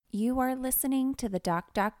You are listening to the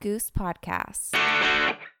Doc Goose podcast.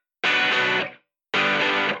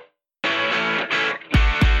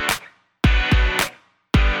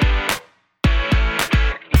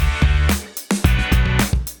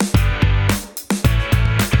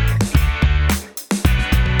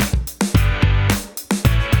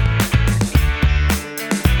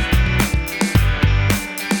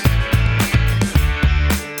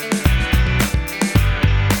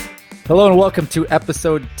 Hello and welcome to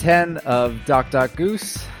episode 10 of Doc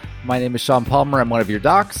Goose. My name is Sean Palmer. I'm one of your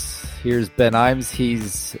docs. Here's Ben Imes.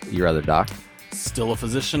 He's your other doc. Still a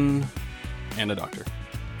physician and a doctor.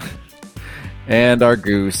 And our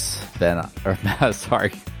goose, Ben.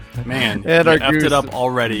 Sorry. Man, and you our effed goose, it up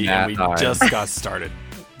already, Matt and we Imes. just got started.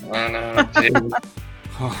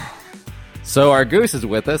 So our goose is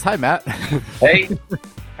with us. Hi, Matt. Hey,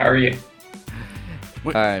 how are you?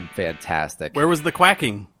 I'm fantastic. Where was the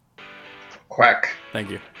quacking? Quack, Thank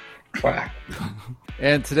you. quack.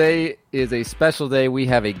 And today is a special day. We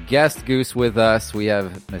have a guest goose with us. We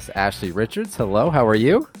have Miss Ashley Richards. Hello, how are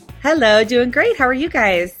you? Hello, doing great. How are you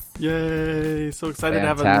guys? Yay! So excited to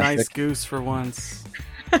have a Fantastic. nice goose for once.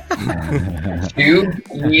 2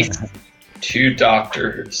 geese, 2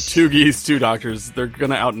 doctors. 2 geese, 2 doctors. They're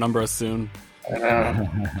gonna outnumber us soon.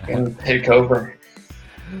 Gonna take over.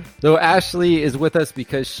 So Ashley is with us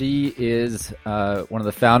because she is one of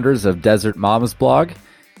the founders of Desert Moms blog.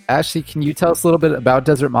 Ashley, can you tell us a little bit about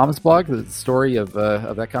Desert Moms blog, the story of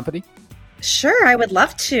that company? Sure, I would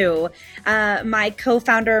love to. My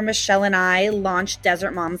co-founder, Michelle, and I launched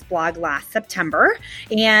Desert Moms blog last September,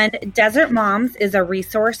 and Desert Moms is a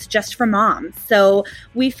resource just for moms. So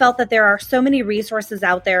we felt that there are so many resources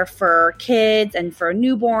out there for kids and for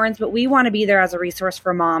newborns, but we want to be there as a resource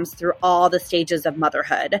for moms through all the stages of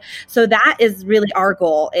motherhood. So that is really our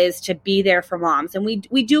goal, is to be there for moms. And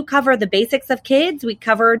we do cover the basics of kids. We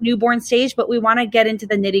cover newborn stage, but we want to get into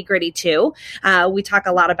the nitty gritty too. We talk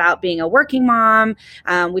a lot about being a working mom.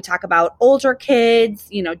 We talk about older kids,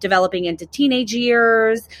 developing into teenage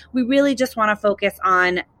years. We really just want to focus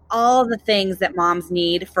on all the things that moms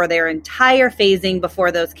need for their entire phasing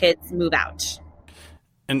before those kids move out.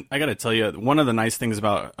 And I got to tell you, one of the nice things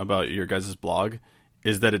about your guys' blog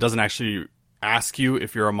is that it doesn't actually ask you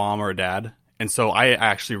if you're a mom or a dad. And so I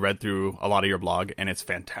actually read through a lot of your blog, and it's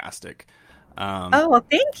fantastic. Well,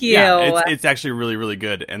 thank you. Yeah, it's actually really, really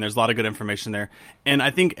good, and there's a lot of good information there. And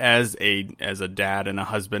I think as a dad and a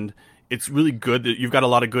husband, it's really good that you've got a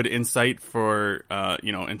lot of good insight for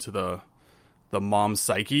into the mom's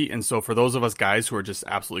psyche. And so for those of us guys who are just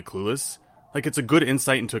absolutely clueless, like, it's a good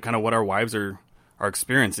insight into kind of what our wives are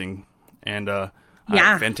experiencing, and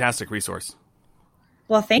fantastic resource.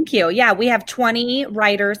 Well, thank you. Yeah, we have 20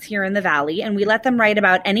 writers here in the Valley, and we let them write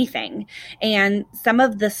about anything. And some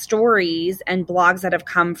of the stories and blogs that have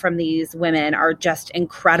come from these women are just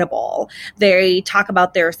incredible. They talk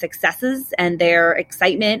about their successes and their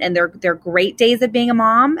excitement and their great days of being a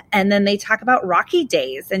mom. And then they talk about rocky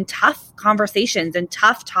days and tough conversations and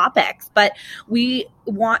tough topics. But we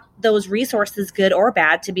want those resources, good or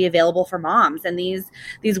bad, to be available for moms. And these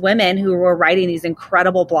women who are writing these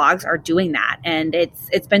incredible blogs are doing that. And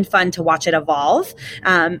it's been fun to watch it evolve.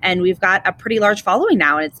 And we've got a pretty large following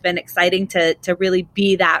now. And it's been exciting to really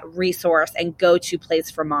be that resource and go-to place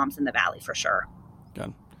for moms in the Valley, for sure.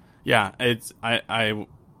 Good. Yeah, I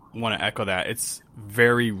want to echo that. It's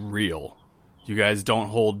very real. You guys don't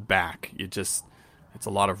hold back. It's a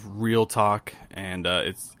lot of real talk, and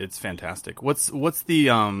it's fantastic. What's the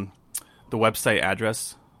website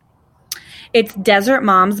address? It's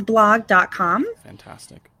desertmomsblog.com.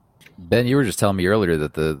 Fantastic. Ben, you were just telling me earlier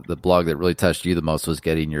that the blog that really touched you the most was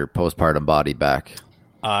getting your postpartum body back.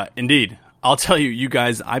 Indeed. I'll tell you, you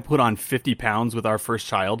guys, I put on 50 pounds with our first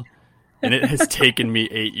child, and it has taken me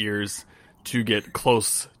 8 years to get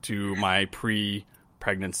close to my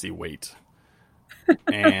pre-pregnancy weight.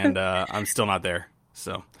 And I'm still not there.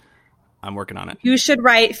 So I'm working on it. You should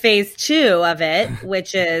write phase 2 of it,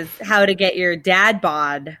 which is how to get your dad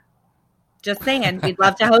bod. Just saying, we'd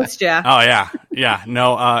love to host you. Oh, yeah. Yeah.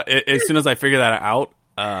 No, as soon as I figure that out,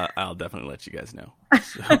 I'll definitely let you guys know.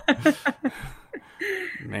 So,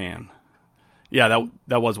 man. Yeah,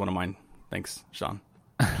 that was one of mine. Thanks, Sean.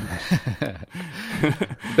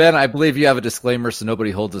 Ben, I believe you have a disclaimer so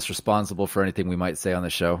nobody holds us responsible for anything we might say on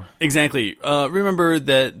the show. Exactly. Remember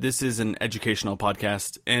that this is an educational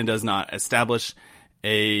podcast and does not establish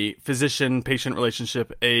a physician-patient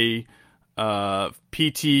relationship, a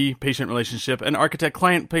PT-patient relationship, an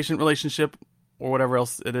architect-client-patient relationship, or whatever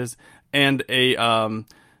else it is, and a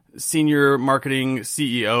senior marketing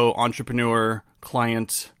CEO, entrepreneur,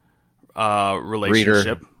 client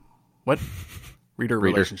relationship. Reader. What? Reader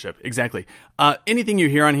relationship. Exactly. Anything you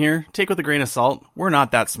hear on here, take with a grain of salt. We're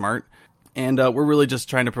not that smart. And we're really just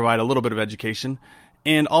trying to provide a little bit of education.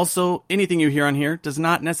 And also, anything you hear on here does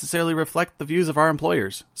not necessarily reflect the views of our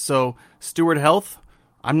employers. So, Steward Health,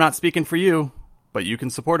 I'm not speaking for you, but you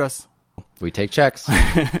can support us. We take checks.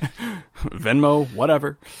 Venmo,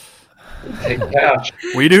 whatever. Take cash.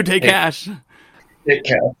 We do take cash. Kit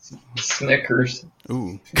Kats, Snickers.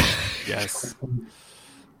 Ooh, yes.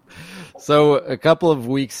 So a couple of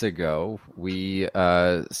weeks ago, we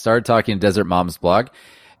started talking to Desert Moms blog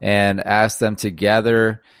and asked them to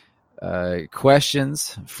gather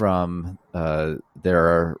questions from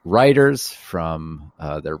their writers, from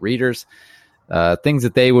their readers, things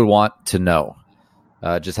that they would want to know.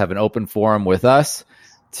 Just have an open forum with us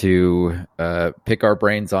to pick our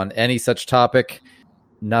brains on any such topic.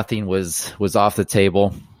 Nothing was off the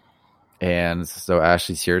table. And so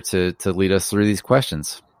Ashley's here to lead us through these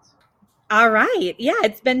questions. All right. Yeah,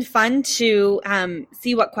 it's been fun to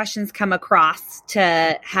see what questions come across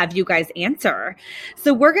to have you guys answer.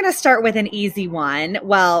 So we're going to start with an easy one.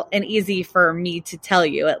 Well, an easy for me to tell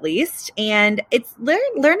you at least. And it's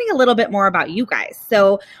learning a little bit more about you guys.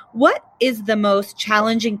 So what is the most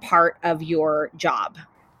challenging part of your job?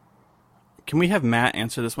 Can we have Matt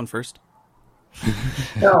answer this one first?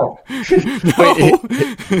 No. Wait,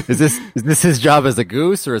 is this his job as a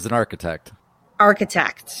goose or as an architect?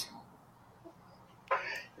 Architect.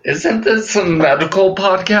 Isn't this a medical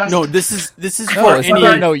podcast? No, this is No, for it's any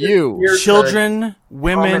not, no, you. Here's children, the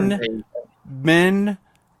women, commentator. men,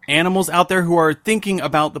 animals out there who are thinking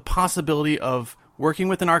about the possibility of working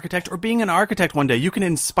with an architect or being an architect one day. You can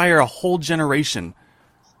inspire a whole generation.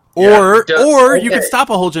 Or you could stop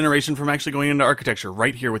a whole generation from actually going into architecture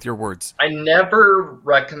right here with your words. I never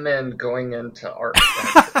recommend going into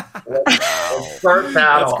architecture. Let's start that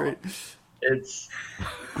That's off. great. It's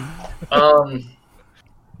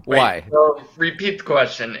Why? Wait, so repeat the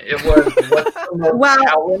question. It was what's the most Well,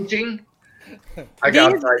 challenging? I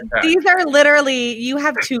got sidetracked. These are literally, you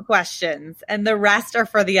have 2 questions and the rest are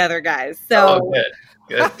for the other guys. So Oh,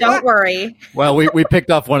 good. don't worry. Well, we picked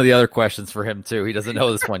off one of the other questions for him too. He doesn't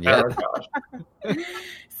know this one yet. Oh, gosh.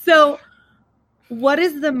 So what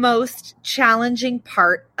is the most challenging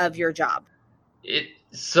part of your job?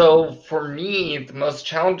 So for me, the most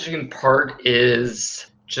challenging part is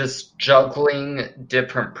just juggling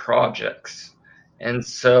different projects. And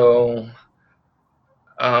so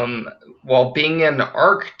while being an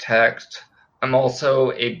architect, I'm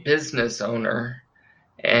also a business owner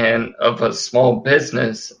and of a small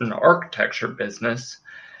business, an architecture business.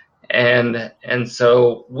 And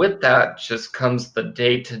so with that just comes the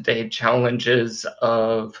day-to-day challenges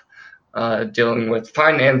of dealing with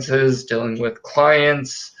finances, dealing with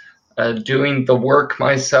clients, doing the work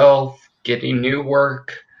myself, getting new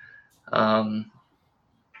work.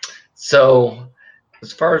 So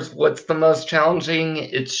as far as what's the most challenging,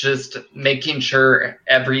 it's just making sure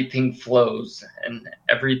everything flows and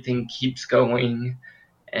everything keeps going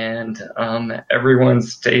and everyone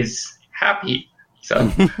stays happy.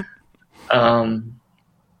 So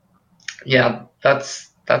yeah,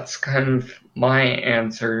 that's kind of my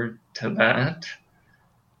answer to that.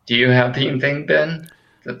 Do you have anything, Ben,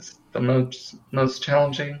 that's the most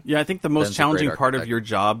challenging? Yeah, I think the most Ben's a challenging great part of architect. your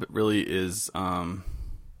job really is, Of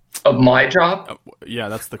my job? yeah,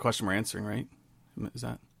 that's the question we're answering, right? Is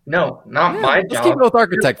that? No, not my Let's job. keep it with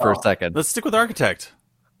architect Your for a job. Oh. second. Let's stick with architect.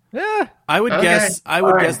 Yeah. I would Okay, guess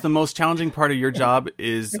fine. the most challenging part of your job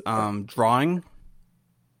is drawing.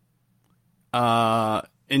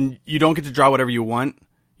 And you don't get to draw whatever you want.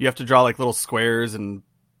 You have to draw like little squares and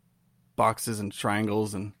boxes and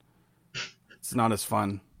triangles, and it's not as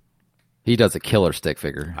fun. He does a killer stick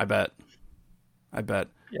figure. I bet.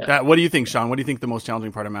 Yeah. What do you think, Sean? What do you think the most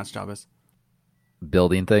challenging part of Matt's job is?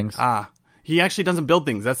 Building things. He actually doesn't build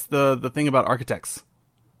things. That's the thing about architects.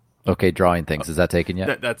 Okay, drawing things. Is that taken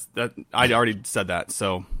yet? That I already said that.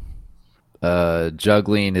 So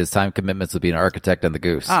Juggling his time commitments with being an architect and the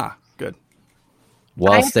goose good. I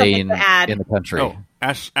while have something staying to add. in the country. Oh,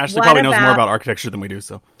 Ashley What probably knows more about- about architecture than we do.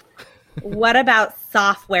 So What about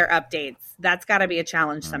software updates? That's got to be a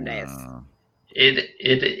challenge some days. It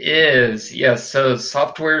is, yes. So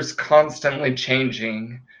software is constantly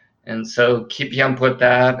changing, and so keeping up with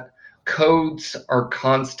that. Codes are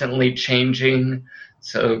constantly changing,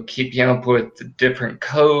 so keeping up with the different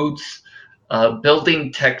codes.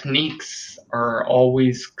 Building techniques are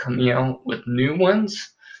always coming out with new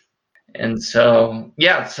ones, and so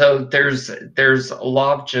yeah. So there's a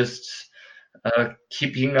lot of just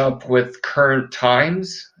keeping up with current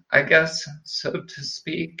times, I guess, so to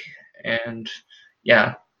speak. And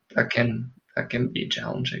yeah, that can be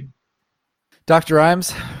challenging. Dr.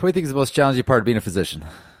 Imes, what do you think is the most challenging part of being a physician?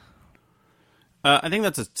 I think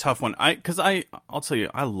that's a tough one. I'll tell you,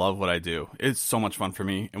 I love what I do. It's so much fun for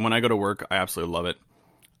me, and when I go to work, I absolutely love it.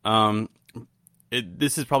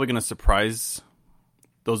 This is probably going to surprise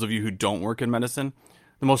those of you who don't work in medicine.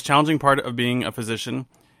 The most challenging part of being a physician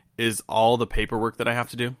is all the paperwork that I have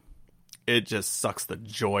to do. It just sucks the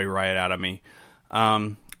joy right out of me.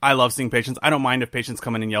 I love seeing patients. I don't mind if patients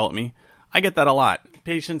come in and yell at me. I get that a lot.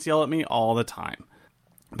 Patients yell at me all the time.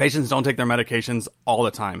 Patients don't take their medications all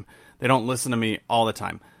the time. They don't listen to me all the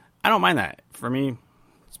time. I don't mind that. For me,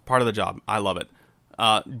 it's part of the job. I love it.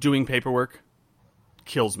 Doing paperwork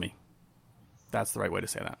kills me. That's the right way to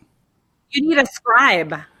say that. You need a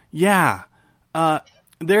scribe. Yeah.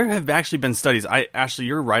 There have actually been studies. Ashley,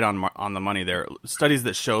 you're right on the money there. Studies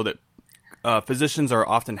that show that physicians are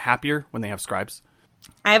often happier when they have scribes.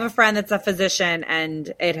 I have a friend that's a physician,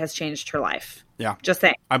 and it has changed her life. Yeah, just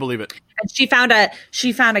saying. I believe it. And she found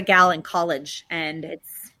a gal in college, and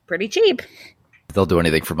it's pretty cheap. They'll do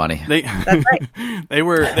anything for money. That's right. They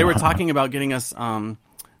were talking about getting us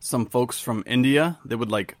some folks from India that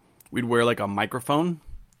we'd wear like a microphone,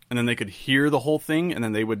 and then they could hear the whole thing, and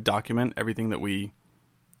then they would document everything that we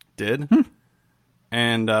did.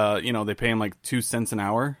 And they pay them like 2 cents an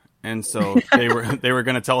hour. And so they were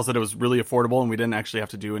going to tell us that it was really affordable and we didn't actually have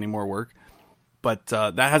to do any more work. But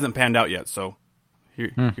that hasn't panned out yet. So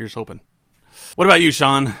here's hoping. What about you,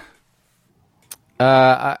 Sean?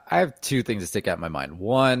 I have two things that stick out in my mind.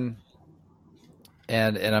 One,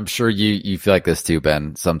 and I'm sure you feel like this too,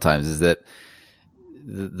 Ben, sometimes, is that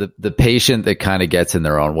the patient that kind of gets in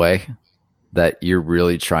their own way, that you're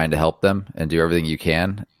really trying to help them and do everything you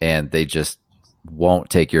can, and they just won't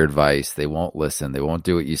take your advice. They won't listen. They won't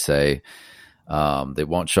do what you say. They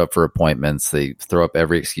won't show up for appointments. They throw up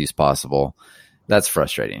every excuse possible. That's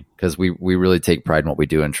frustrating because we really take pride in what we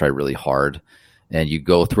do and try really hard. And you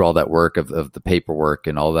go through all that work of the paperwork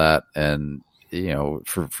and all that. And,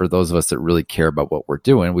 for those of us that really care about what we're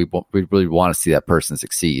doing, we really want to see that person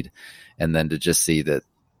succeed. And then to just see that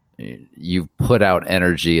you put out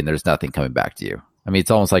energy and there's nothing coming back to you. I mean, it's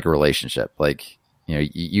almost like a relationship. Like,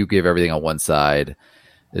 you give everything on one side.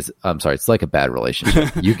 It's like a bad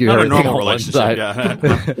relationship. You give not a everything normal on one relationship,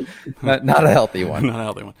 side. not a healthy one. Not a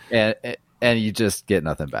healthy one. And you just get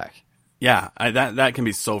nothing back. Yeah, that can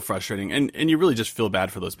be so frustrating, and you really just feel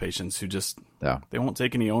bad for those patients who just they won't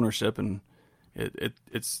take any ownership, and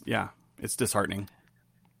it's disheartening.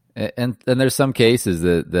 And there's some cases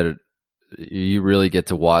that you really get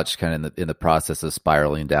to watch kind of in the process of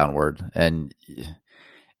spiraling downward, and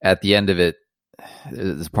at the end of it,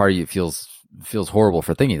 this part of you feels horrible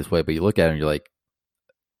for thinking this way, but you look at it and you're like,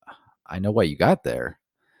 I know why you got there.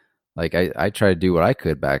 Like I tried to do what I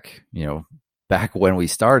could back when we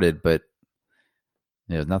started, but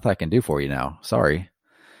there's nothing I can do for you now. Sorry.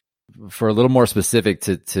 For a little more specific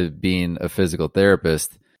to being a physical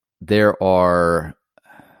therapist, there are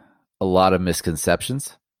a lot of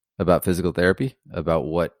misconceptions about physical therapy, about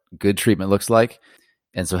what good treatment looks like.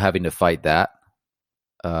 And so having to fight that,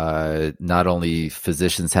 not only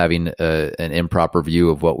physicians having an improper view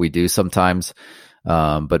of what we do sometimes,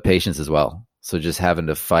 but patients as well. So just having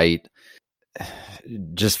to fight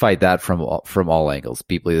that from all angles.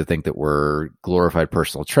 People either think that we're glorified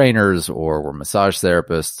personal trainers or we're massage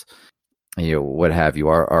therapists, what have you.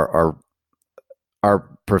 Our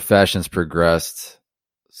profession's progressed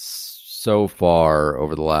so far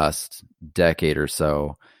over the last decade or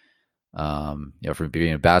so. From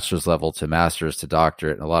being a bachelor's level to master's to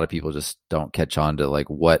doctorate, and a lot of people just don't catch on to like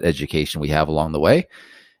what education we have along the way.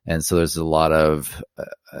 And so there's a lot of,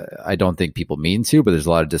 I don't think people mean to, but there's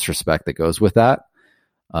a lot of disrespect that goes with that.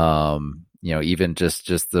 Even just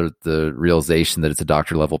the realization that it's a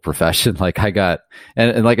doctor level profession. Like I got,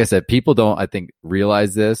 and like I said, people don't, I think,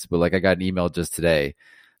 realize this, but like I got an email just today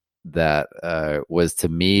that was to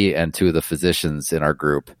me and two of the physicians in our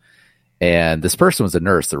group. And this person was a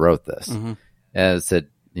nurse that wrote this. Mm-hmm. And it said,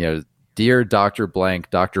 Dear Dr. Blank,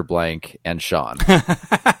 Dr. Blank, and Sean.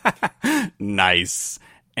 Nice.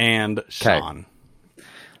 And Sean. Okay.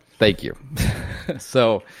 Thank you.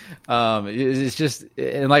 So it's just,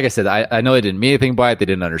 and like I said, I know they didn't mean anything by it. They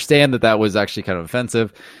didn't understand that was actually kind of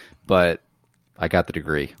offensive, but I got the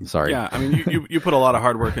degree. I'm sorry. Yeah, I mean, you put a lot of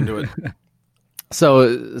hard work into it. So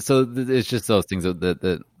it's just those things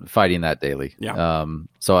that fighting that daily. Yeah.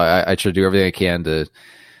 So I try to do everything I can to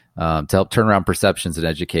help turn around perceptions and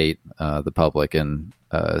educate the public. And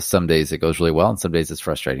some days it goes really well, and some days it's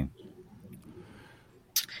frustrating.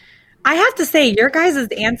 I have to say, your guys'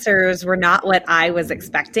 answers were not what I was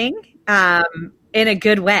expecting, in a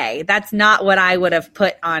good way. That's not what I would have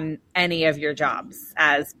put on any of your jobs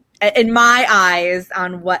as in my eyes,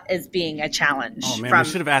 on what is being a challenge. Oh man, we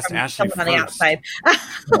should have asked Ashley someone on the first. outside.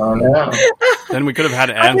 Oh, no. Then we could have had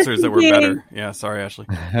answers that were better. Yeah, sorry, Ashley.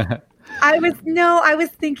 I was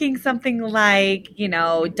thinking something like,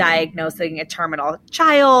 diagnosing a terminal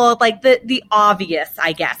child, like the obvious,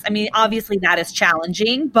 I guess. I mean, obviously that is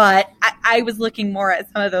challenging, but I was looking more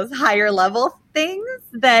at some of those higher level things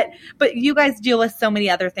but you guys deal with so many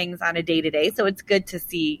other things on a day to day. So it's good to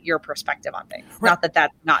see your perspective on things. Right. Not that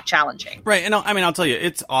that's not challenging. Right. And I'll tell you,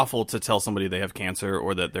 it's awful to tell somebody they have cancer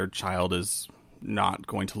or that their child is not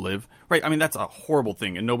going to live. Right. I mean, that's a horrible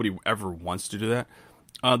thing and nobody ever wants to do that.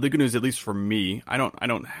 The good news, at least for me, I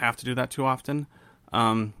don't have to do that too often.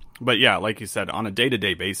 But yeah, like you said, on a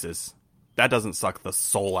day-to-day basis, that doesn't suck the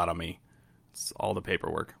soul out of me. It's all the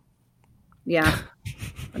paperwork. Yeah,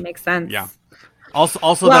 that makes sense. Yeah. Also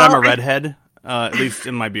that I'm a redhead, at least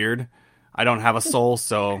in my beard. I don't have a soul,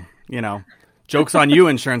 so, joke's on you,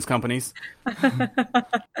 insurance companies.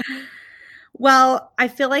 Well, I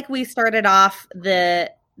feel like we started off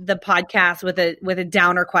the podcast with a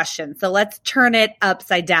downer question. So let's turn it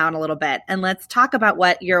upside down a little bit and let's talk about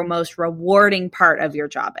what your most rewarding part of your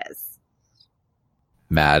job is.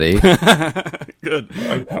 Maddie. Good.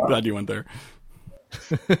 I'm glad you went there.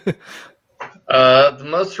 The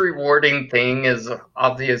most rewarding thing is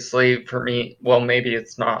obviously for me, well, maybe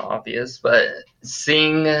it's not obvious, but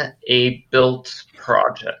seeing a built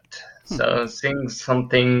project. So seeing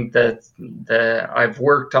something that I've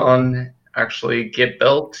worked on actually get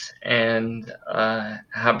built and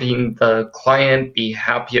having the client be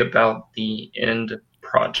happy about the end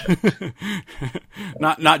project.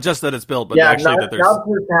 not just that it's built, but actually that there's not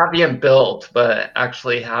just having it built, but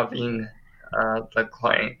actually having the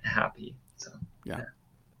client happy. So yeah.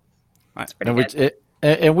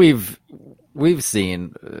 And we've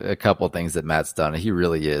seen a couple of things that Matt's done. He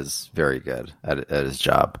really is very good at his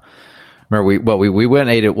job. Remember, we went and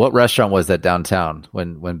ate at what restaurant was that downtown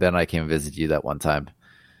when Ben and I came and visited you that one time?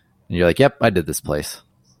 And you're like, "Yep, I did this place."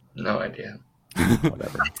 No idea.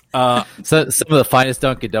 Whatever. So some of the finest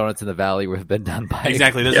Dunkin' Donuts in the valley have been done by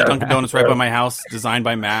exactly. There's a Dunkin' Donuts right by my house, designed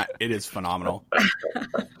by Matt. It is phenomenal.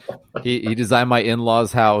 He designed my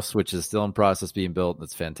in-laws' house, which is still in process being built.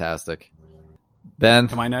 It's fantastic. Ben,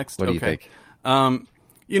 am I next? What do you think? I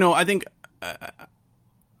think.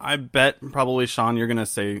 I bet probably Sean, you're going to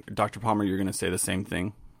say, Dr. Palmer, you're going to say the same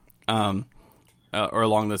thing, or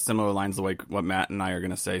along the similar lines the way what Matt and I are going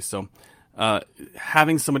to say. So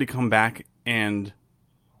having somebody come back and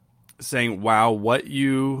saying, wow, what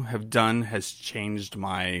you have done has changed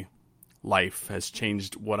my life, has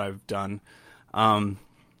changed what I've done. I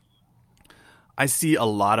see a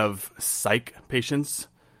lot of psych patients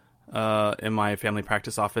in my family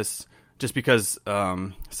practice office, just because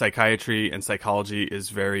psychiatry and psychology is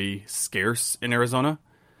very scarce in Arizona.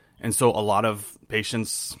 And so a lot of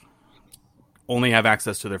patients only have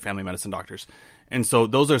access to their family medicine doctors. And so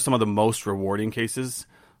those are some of the most rewarding cases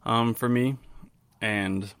for me.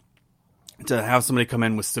 And to have somebody come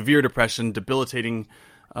in with severe depression, debilitating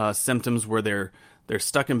symptoms where they're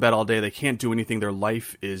stuck in bed all day, they can't do anything, their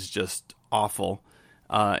life is just awful.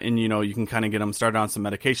 And, you can kind of get them started on some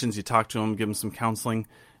medications, you talk to them, give them some counseling.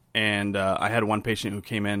 And I had one patient who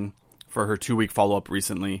came in for her 2-week follow-up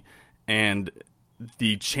recently, and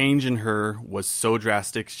the change in her was so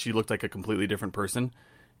drastic. She looked like a completely different person.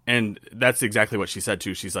 And that's exactly what she said,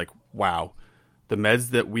 too. She's like, wow, the meds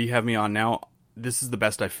that we have me on now, this is the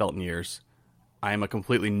best I've felt in years. I am a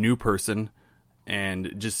completely new person,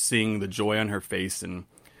 and just seeing the joy on her face, and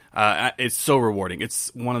it's so rewarding.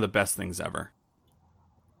 It's one of the best things ever.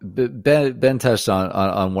 Ben touched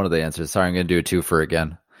on one of the answers. Sorry, I'm going to do a twofer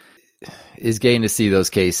again. Is getting to see those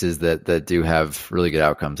cases that do have really good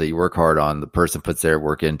outcomes that you work hard on. The person puts their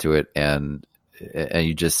work into it, and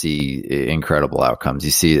you just see incredible outcomes. You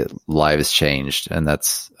see that lives changed, and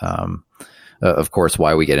that's of course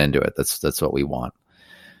why we get into it. That's what we want.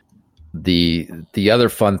 The other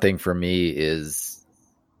fun thing for me is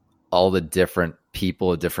all the different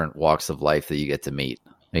people, different walks of life that you get to meet.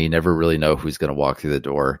 And you never really know who's going to walk through the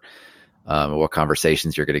door, what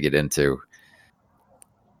conversations you're going to get into.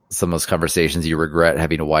 Some of those conversations you regret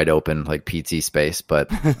having a wide open like PT space, but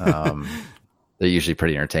they're usually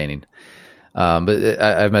pretty entertaining. But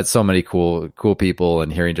I've met so many cool people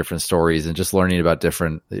and hearing different stories and just learning about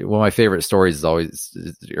different. One of my favorite stories is always,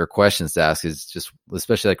 or questions to ask is just,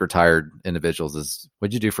 especially like retired individuals, is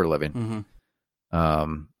what'd you do for a living?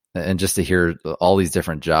 Mm-hmm. And just to hear all these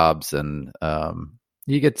different jobs, and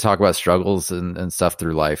you get to talk about struggles and stuff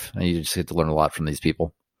through life, and you just get to learn a lot from these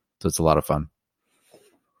people. So it's a lot of fun.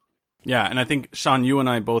 Yeah. And I think, Sean, you and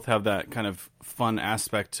I both have that kind of fun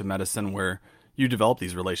aspect to medicine where you develop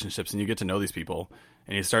these relationships and you get to know these people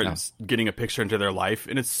and you start getting a picture into their life.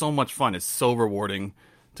 And it's so much fun. It's so rewarding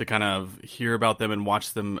to kind of hear about them and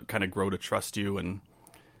watch them kind of grow to trust you and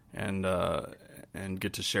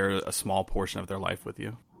get to share a small portion of their life with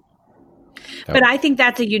you. But I think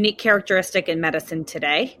that's a unique characteristic in medicine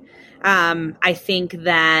today. I think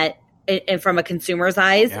that and from a consumer's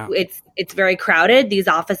eyes, it's very crowded. These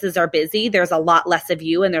offices are busy. There's a lot less of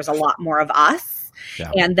you and there's a lot more of us.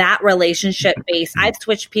 Yeah. And that relationship base, I've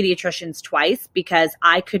switched pediatricians twice because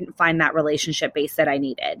I couldn't find that relationship base that I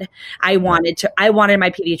needed. I wanted my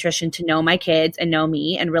pediatrician to know my kids and know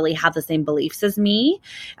me and really have the same beliefs as me.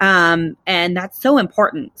 And that's so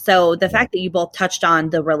important. So the fact that you both touched on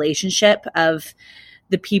the relationship of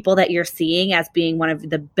the people that you're seeing as being one of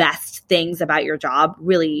the best things about your job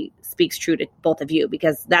really speaks true to both of you,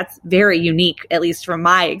 because that's very unique, at least from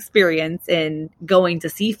my experience in going to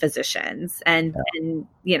see physicians and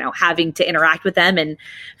having to interact with them and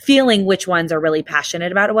feeling which ones are really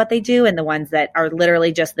passionate about what they do and the ones that are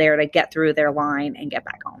literally just there to get through their line and get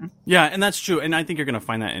back home. Yeah, and that's true. And I think you're going to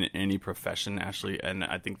find that in any profession, Ashley. And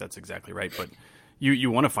I think that's exactly right. But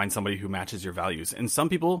you want to find somebody who matches your values. And some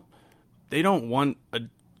people, they don't want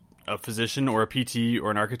a physician or a PT or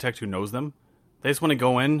an architect who knows them. They just want to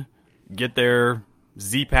go in, get their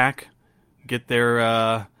Z-Pack, get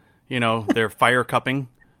their, their fire cupping,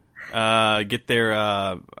 get their,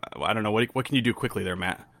 I don't know, what can you do quickly there,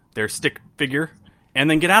 Matt? Their stick figure, and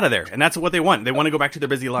then get out of there. And that's what they want. They want to go back to their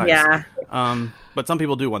busy lives. Yeah. But some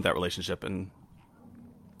people do want that relationship, and,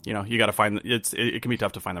 you got to find, it can be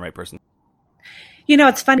tough to find the right person.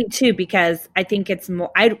 It's funny too, because I think it's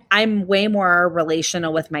more, I'm way more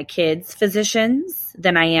relational with my kids' physicians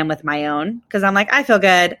than I am with my own. Cause I'm like, I feel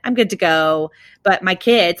good. I'm good to go. But my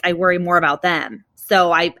kids, I worry more about them.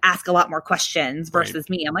 So I ask a lot more questions versus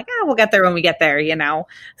me. I'm like, we'll get there when we get there,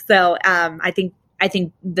 So I think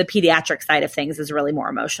the pediatric side of things is really more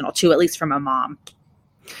emotional too, at least from a mom.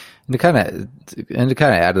 And to kind of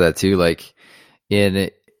add to that too, like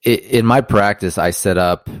in my practice, I set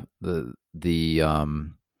up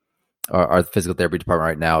our physical therapy department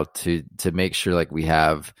right now to make sure like we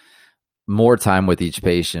have more time with each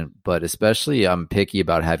patient, but especially I'm picky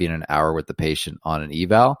about having an hour with the patient on an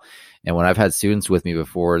eval. And when I've had students with me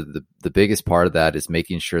before, the biggest part of that is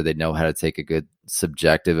making sure they know how to take a good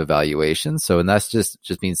subjective evaluation. So, and that's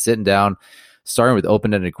just being sitting down, starting with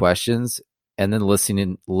open-ended questions, and then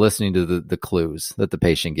listening to the clues that the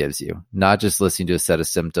patient gives you, not just listening to a set of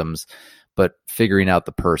symptoms, but figuring out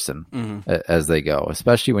the person as they go,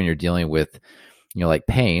 especially when you're dealing with, like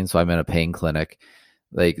pain. So I'm in a pain clinic.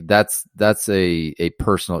 Like that's a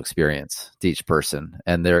personal experience to each person,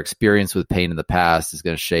 and their experience with pain in the past is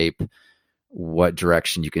going to shape what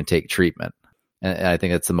direction you can take treatment. And I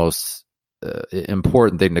think that's the most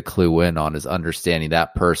important thing to clue in on, is understanding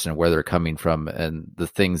that person, where they're coming from, and the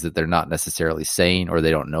things that they're not necessarily saying or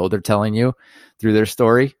they don't know they're telling you through their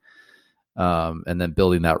story. And then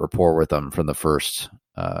building that rapport with them from the first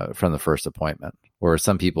appointment. Or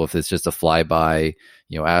some people, if it's just a flyby,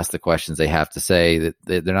 ask the questions they have to say, that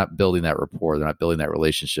they're not building that rapport. They're not building that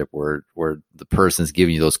relationship where the person's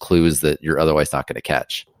giving you those clues that you're otherwise not going to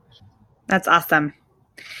catch. That's awesome.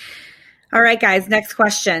 All right, guys, next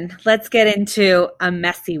question. Let's get into a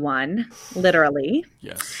messy one, literally.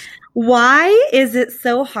 Yes. Why is it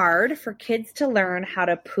so hard for kids to learn how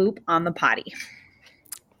to poop on the potty?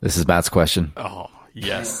 This is Matt's question. Oh,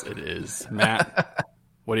 yes, it is. Matt,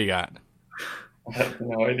 what do you got? I have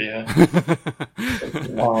no idea.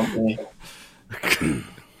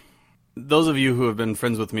 Those of you who have been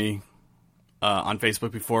friends with me on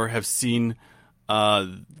Facebook before have seen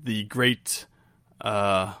the great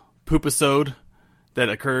poop-isode that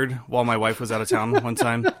occurred while my wife was out of town one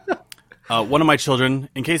time. One of my children,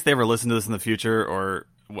 in case they ever listen to this in the future, or,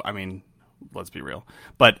 I mean, let's be real,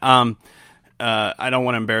 but I don't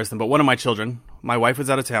want to embarrass them, but one of my children, my wife was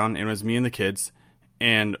out of town, and it was me and the kids,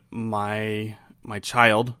 and my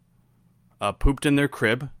child pooped in their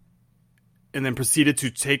crib, and then proceeded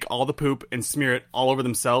to take all the poop and smear it all over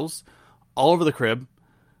themselves, all over the crib,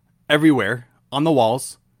 everywhere, on the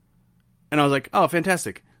walls. And I was like, oh,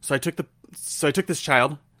 fantastic. So I took this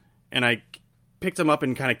child, and I picked them up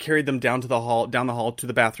and kind of carried them down the hall to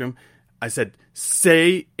the bathroom. I said,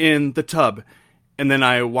 stay in the tub. And then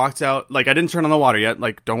I walked out, like I didn't turn on the water yet,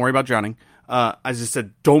 like don't worry about drowning. I just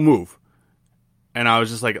said, don't move. And I was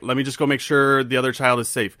just like, let me just go make sure the other child is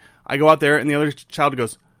safe. I go out there and the other child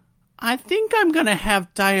goes, I think I'm going to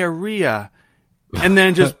have diarrhea. And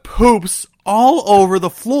then just poops all over the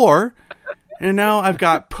floor. And now I've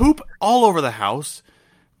got poop all over the house.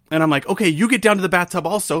 And I'm like, okay, you get down to the bathtub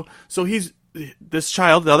also. So he's this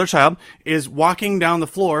child, the other child, is walking down the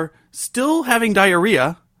floor, still having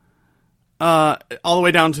diarrhea, all the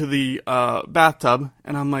way down to the bathtub.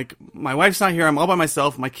 And I'm like, my wife's not here. I'm all by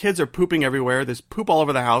myself. My kids are pooping everywhere. There's poop all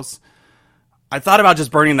over the house. I thought about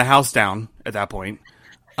just burning the house down at that point.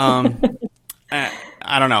 I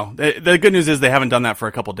don't know. The good news is they haven't done that for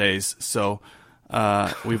a couple days, so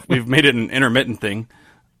we've made it an intermittent thing.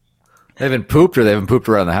 They haven't pooped, or they haven't pooped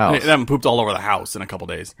around the house? They haven't pooped all over the house in a couple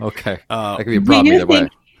days. Okay. That could be a problem either way.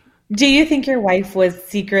 Do you think your wife was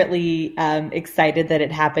secretly excited that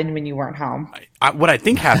it happened when you weren't home? What I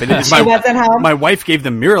think happened is she wasn't home? My wife gave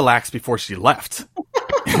them Miralax before she left.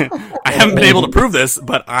 I haven't been able to prove this,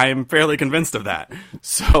 but I'm fairly convinced of that.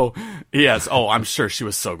 So, yes. Oh, I'm sure she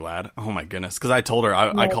was so glad. Oh, my goodness. Because I told her,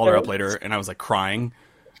 I called her up later, and I was like crying.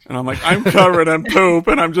 And I'm like, I'm covered in poop,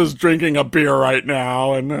 and I'm just drinking a beer right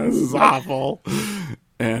now, and this is awful.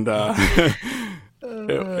 And it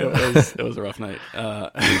was a rough night.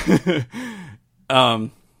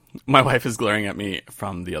 My wife is glaring at me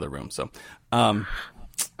from the other room. So,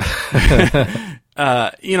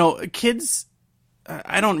 kids,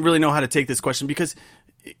 I don't really know how to take this question because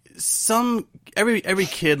every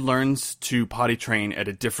kid learns to potty train at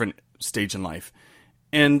a different stage in life.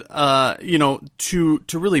 And, to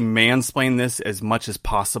really mansplain this as much as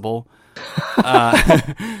possible,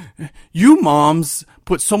 you moms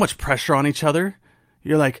put so much pressure on each other.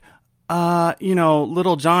 You're like,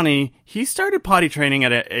 little Johnny, he started potty training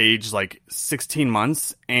at an age like 16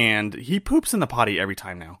 months, and he poops in the potty every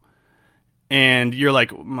time now. And you're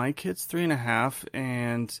like, my kid's 3.5,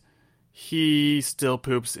 and he still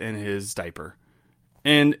poops in his diaper.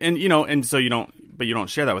 And so you don't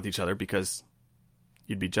share that with each other because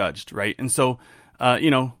you'd be judged, right? And so,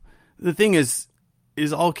 the thing is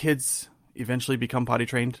all kids eventually become potty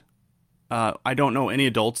trained. I don't know any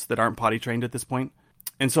adults that aren't potty trained at this point.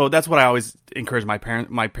 And so that's what I always encourage my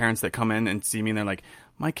parents that come in and see me, and they're like,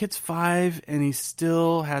 my kid's 5 and he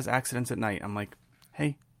still has accidents at night. I'm like,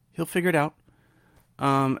 hey, he'll figure it out.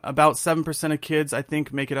 About 7% of kids, I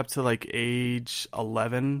think, make it up to like age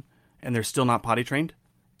 11 and they're still not potty trained.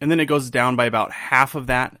 And then it goes down by about half of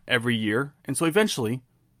that every year. And so eventually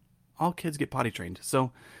all kids get potty trained.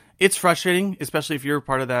 So it's frustrating, especially if you're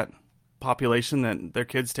part of that population that their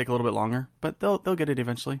kids take a little bit longer, but they'll get it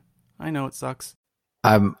eventually. I know it sucks.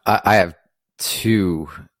 I have 2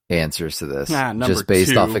 answers to this, just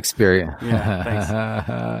based off experience. Yeah,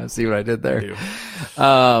 thanks. See what I did there?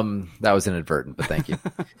 That was inadvertent, but thank you.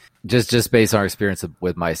 just based on our experience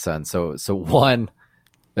with my son. So one,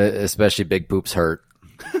 especially big poops hurt.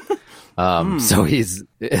 So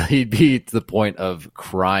he'd be to the point of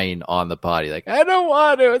crying on the potty, like, I don't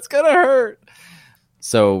want to, it's gonna hurt.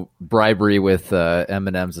 So bribery with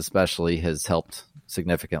M&Ms especially has helped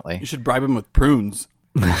significantly. You should bribe him with prunes.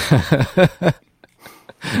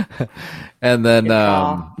 And then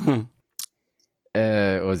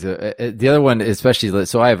was it the other one, especially?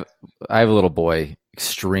 So I have a little boy,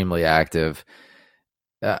 extremely active.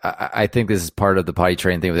 I think this is part of the potty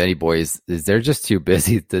training thing with any boys, is they're just too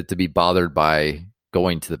busy to be bothered by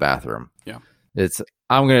going to the bathroom. Yeah,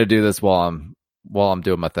 I'm going to do this while I'm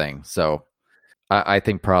doing my thing. So I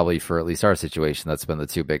think probably for at least our situation, that's been the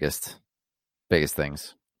 2 biggest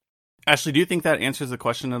things. Ashley, do you think that answers the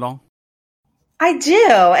question at all? I do.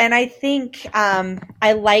 And I think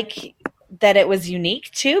I like that it was unique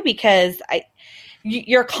too, because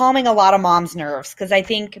you're calming a lot of moms' nerves, because I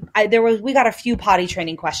think we got a few potty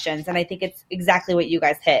training questions, and I think it's exactly what you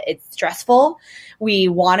guys hit. It's stressful. We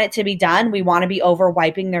want it to be done. We want to be over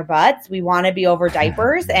wiping their butts. We want to be over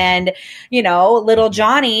diapers. And, little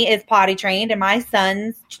Johnny is potty trained, and my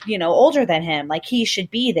son's, older than him. Like, he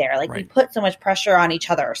should be there. Like, right. We put so much pressure on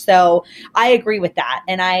each other. So I agree with that.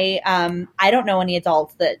 And I don't know any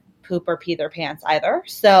adults that poop or pee their pants either.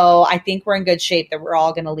 So I think we're in good shape that we're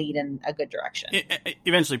all going to lead in a good direction.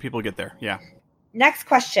 Eventually people get there. Yeah. Next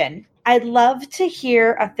question. I'd love to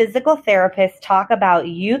hear a physical therapist talk about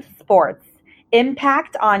youth sports,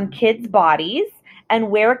 impact on kids' bodies, and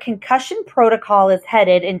where concussion protocol is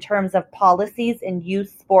headed in terms of policies in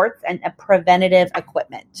youth sports and preventative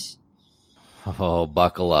equipment. Oh,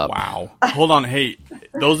 buckle up. Wow. Hold on. Hey,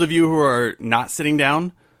 those of you who are not sitting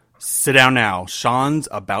down, sit down now. Sean's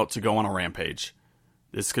about to go on a rampage.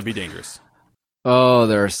 This could be dangerous. Oh,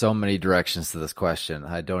 there are so many directions to this question.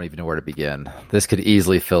 I don't even know where to begin. This could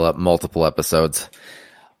easily fill up multiple episodes.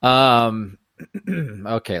 Okay,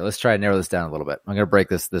 let's try and narrow this down a little bit. I'm going to break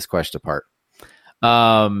this question apart.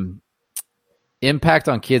 Impact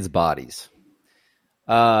on kids' bodies.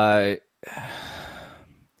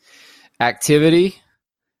 Activity,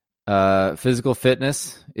 physical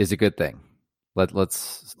fitness is a good thing.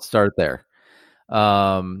 Let's start there.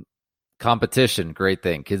 Competition, great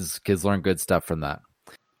thing. Kids learn good stuff from that.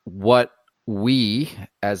 What we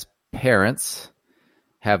as parents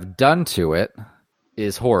have done to it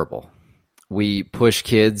is horrible. We push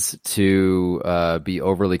kids to be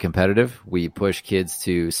overly competitive. We push kids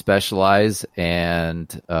to specialize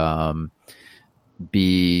and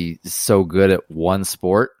be so good at one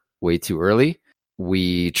sport way too early.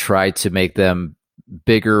 We try to make them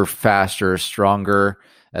bigger, faster, stronger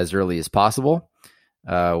as early as possible.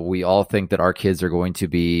 We all think that our kids are going to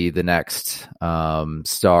be the next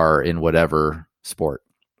star in whatever sport.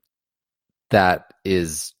 That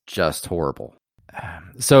is just horrible.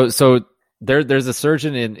 So there's a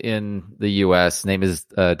surgeon in the U.S. Name is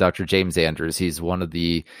Dr. James Andrews. He's one of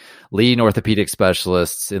the leading orthopedic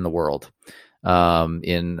specialists in the world.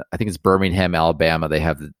 In I think it's Birmingham, Alabama, they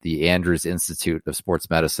have the Andrews Institute of Sports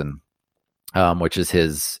Medicine, which is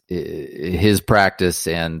his practice,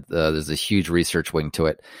 and there's a huge research wing to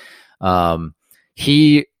it.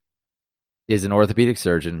 He is an orthopedic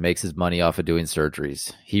surgeon, makes his money off of doing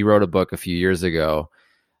surgeries. He wrote a book a few years ago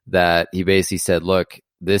that he basically said, look,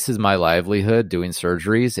 this is my livelihood doing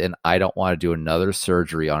surgeries, and I don't want to do another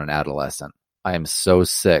surgery on an adolescent. I am so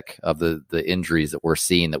sick of the injuries that we're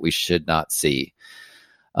seeing that we should not see.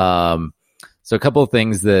 So a couple of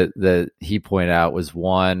things that he pointed out was,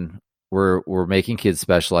 one, we're making kids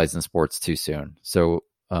specialize in sports too soon. So,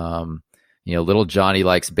 little Johnny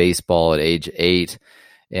likes baseball at age 8,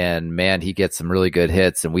 and man, he gets some really good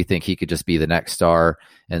hits, and we think he could just be the next star.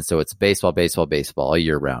 And so it's baseball all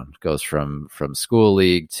year round. Goes from school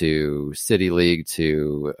league to city league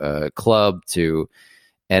to club and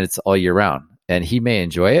it's all year round. And he may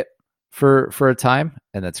enjoy it for a time,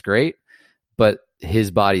 and that's great, but his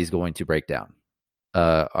body is going to break down.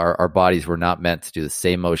 Our bodies were not meant to do the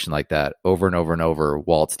same motion like that over and over and over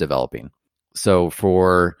while it's developing. So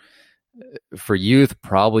for youth,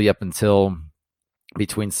 probably up until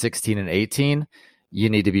between 16 and 18, you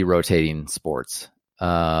need to be rotating sports.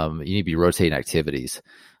 You need to be rotating activities.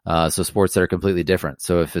 So sports that are completely different.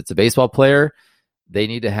 So if it's a baseball player, they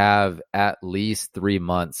need to have at least 3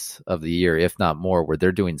 months of the year, if not more, where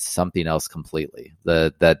they're doing something else completely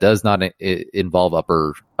that does not involve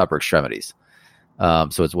upper extremities.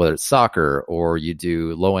 So it's whether it's soccer or you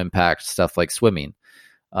do low impact stuff like swimming,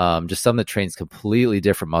 just something that trains completely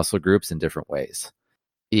different muscle groups in different ways.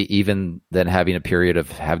 Even then having a period of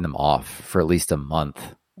having them off for at least a month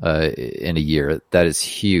in a year, that is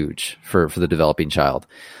huge for the developing child.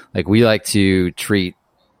 Like, we like to treat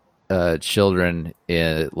children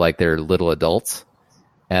like they're little adults,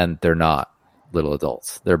 and they're not little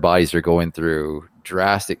adults. Their bodies are going through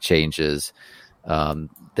drastic changes.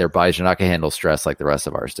 Their bodies are not going to handle stress like the rest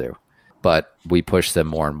of ours do, but we push them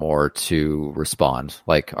more and more to respond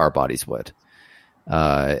like our bodies would.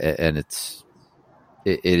 And it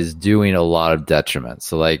is doing a lot of detriment.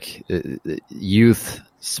 So like youth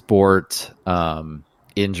sport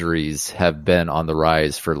injuries have been on the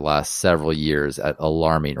rise for the last several years at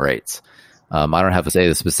alarming rates. I don't have to say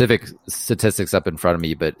the specific statistics up in front of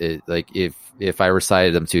me, but if I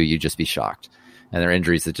recited them to you, you'd just be shocked. And they're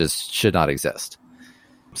injuries that just should not exist.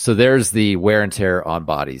 So there's the wear and tear on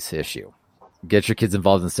bodies issue. Get your kids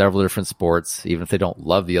involved in several different sports. Even if they don't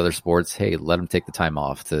love the other sports, hey, let them take the time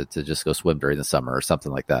off to just go swim during the summer or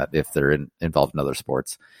something like that if they're involved in other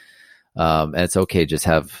sports. And it's okay, just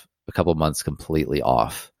have a couple of months completely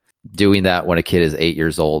off. Doing that when a kid is 8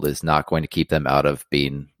 years old is not going to keep them out of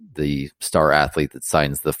being the star athlete that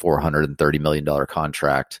signs the $430 million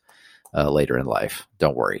contract later in life.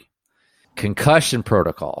 Don't worry. Concussion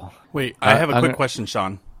protocol. Wait, I have a quick question,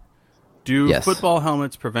 Sean. Do football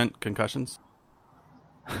helmets prevent concussions?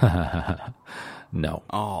 No.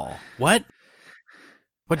 Oh, what?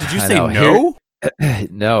 What did you say? No?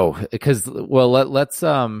 No, because let's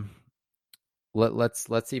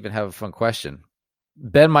even have a fun question.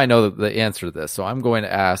 Ben might know the answer to this, so I'm going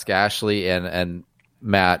to ask Ashley and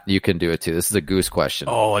Matt. You can do it too. This is a goose question.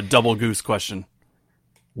 Oh, a double goose question.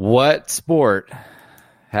 What sport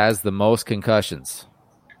has the most concussions?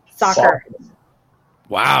 Soccer.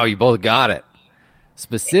 Wow, you both got it.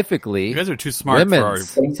 Specifically, you guys are too smart for our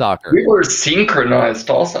soccer. We were synchronized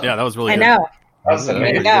also. Yeah, that was really I good. know. That's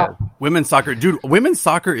amazing. Women's soccer. Dude, women's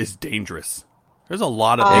soccer is dangerous. There's a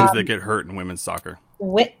lot of things that get hurt in women's soccer.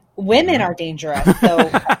 Women are dangerous. So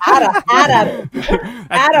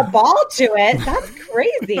add a ball to it. That's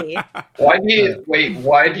crazy.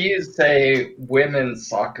 Why do you say women's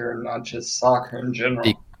soccer, not just soccer in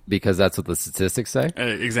general? Because that's what the statistics say.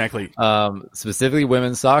 Exactly. Specifically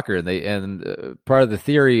women's soccer, and part of the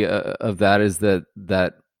theory of that is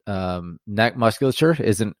that neck musculature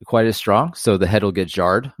isn't quite as strong, so the head will get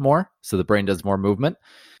jarred more, so the brain does more movement.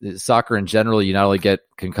 Soccer in general, you not only get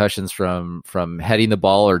concussions from heading the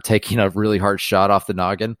ball or taking a really hard shot off the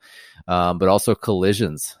noggin, but also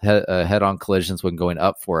collisions, head-on collisions when going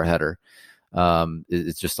up for a header.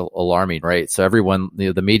 It's just alarming, right? So everyone,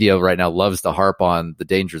 the media right now loves to harp on the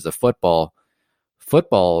dangers of football.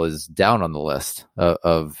 Football is down on the list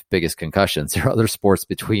of biggest concussions. There are other sports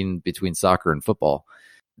between soccer and football.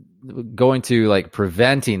 Going to like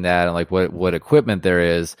preventing that and like what equipment there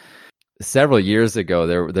is. Several years ago,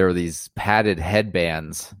 there were these padded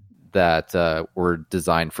headbands that were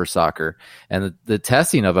designed for soccer, and the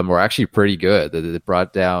testing of them were actually pretty good. It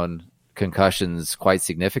brought down concussions quite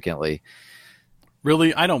significantly.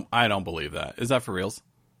 Really? I don't believe that. Is that for reals?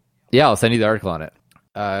 Yeah, I'll send you the article on it.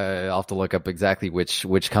 I'll have to look up exactly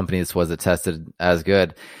which company this was that tested as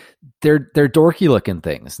good. They're dorky looking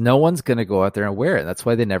things. No one's going to go out there and wear it. That's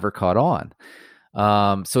why they never caught on.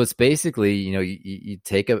 So it's basically, you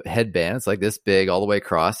take a headband, it's like this big all the way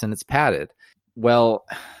across, and it's padded. Well,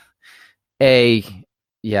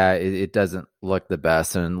 it doesn't look the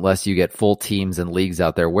best. And unless you get full teams and leagues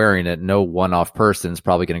out there wearing it, no one-off person is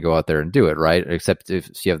probably going to go out there and do it, right? Except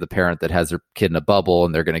if you have the parent that has their kid in a bubble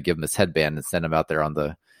and they're going to give them this headband and send them out there on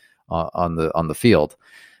the field.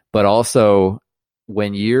 But also,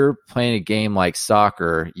 when you're playing a game like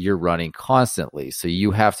soccer, you're running constantly. So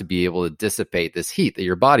you have to be able to dissipate this heat that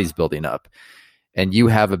your body's building up. And you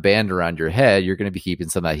have a band around your head, you're going to be keeping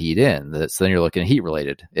some of that heat in. So then you're looking at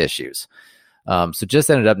heat-related issues. So just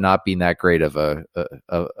ended up not being that great of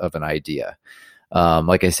an idea.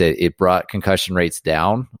 Like I said, it brought concussion rates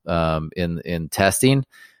down in testing,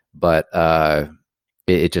 but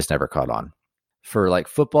it just never caught on. For like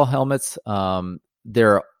football helmets,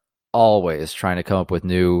 they're always trying to come up with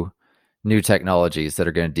new technologies that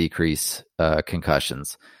are going to decrease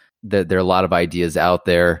concussions. There are a lot of ideas out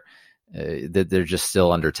there that they're just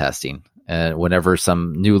still under testing. And whenever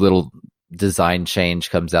some new little design change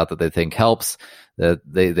comes out that they think helps, that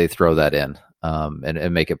they throw that in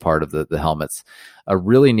and make it part of the helmets. A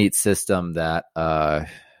really neat system that I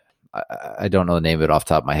don't know the name of it off the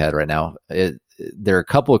top of my head right now. There are a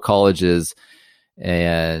couple of colleges,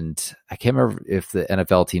 and I can't remember if the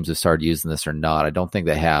NFL teams have started using this or not. I don't think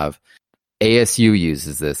they have. ASU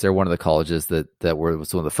uses this. They're one of the colleges that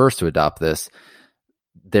was one of the first to adopt this.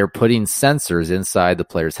 They're putting sensors inside the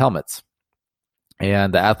players' helmets.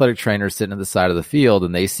 And the athletic trainers sitting at the side of the field,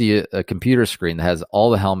 and they see a computer screen that has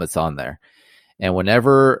all the helmets on there. And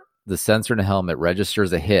whenever the sensor in the helmet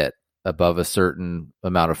registers a hit above a certain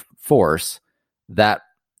amount of force, that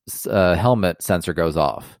helmet sensor goes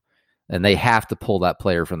off. And they have to pull that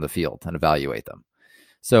player from the field and evaluate them.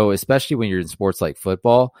 So especially when you're in sports like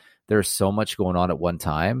football, there's so much going on at one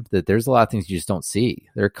time that there's a lot of things you just don't see.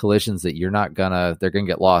 There are collisions that they're going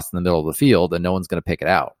to get lost in the middle of the field and no one's going to pick it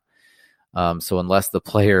out. So unless the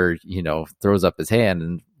player, throws up his hand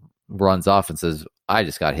and runs off and says, I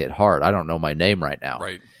just got hit hard, I don't know my name right now.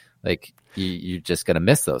 Right. Like you're just going to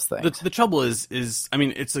miss those things. The trouble is, I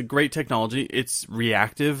mean, it's a great technology. It's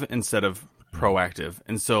reactive instead of proactive.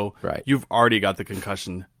 And so You've already got the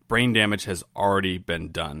concussion. Brain damage has already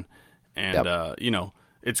been done. And,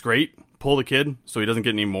 it's great. Pull the kid so he doesn't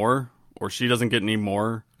get any more, or she doesn't get any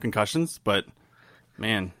more concussions. But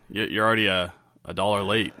man, you're already a dollar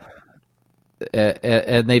late.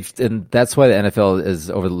 And that's why the NFL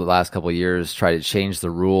is over the last couple of years tried to change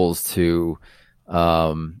the rules to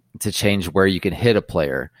change where you can hit a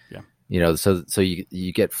player. Yeah. So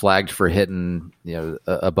you get flagged for hitting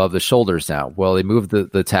above the shoulders now. Well, they moved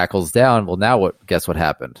the tackles down. Well, now guess what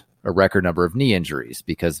happened? A record number of knee injuries,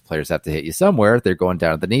 because players have to hit you somewhere. They're going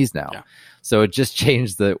down at the knees now. Yeah. So it just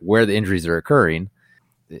changed where the injuries are occurring.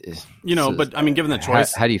 But I mean, given the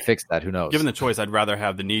choice, how do you fix that? Who knows? Given the choice, I'd rather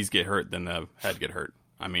have the knees get hurt than the head get hurt.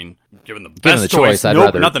 I mean, given the choice, I'd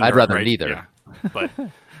rather right? neither. Yeah. But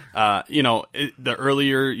the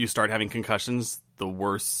earlier you start having concussions, the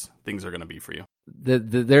worse things are going to be for you.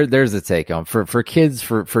 There's a take home for kids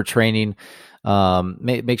for training.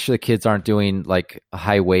 Make sure the kids aren't doing like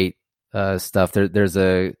high weight stuff. There's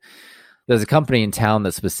a company in town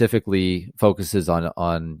that specifically focuses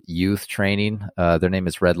on youth training. Their name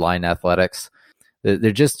is Red Line Athletics.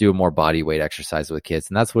 They're just doing more body weight exercise with kids,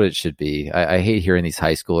 and that's what it should be. I hate hearing these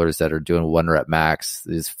high schoolers that are doing 1 rep max.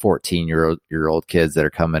 These 14-year-old kids that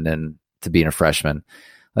are coming in to being a freshman.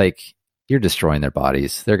 Like, you're destroying their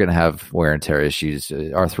bodies. They're going to have wear and tear issues,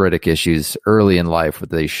 arthritic issues early in life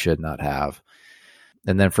that they should not have.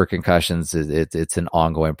 And then for concussions, it's an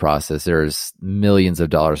ongoing process. There's millions of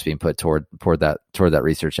dollars being put toward that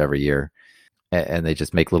research every year, and they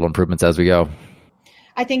just make little improvements as we go.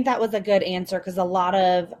 I think that was a good answer because a lot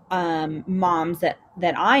of moms that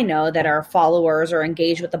I know that are followers or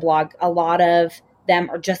engaged with the blog, a lot of them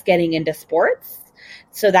are just getting into sports.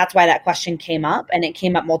 So that's why that question came up, and it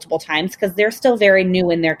came up multiple times because they're still very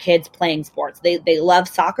new in their kids playing sports. They love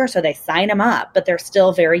soccer, so they sign them up, but they're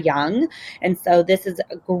still very young. And so this is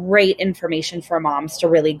great information for moms to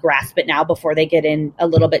really grasp it now before they get in a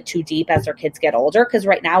little bit too deep as their kids get older, because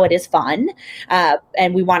right now it is fun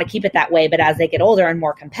and we want to keep it that way. But as they get older and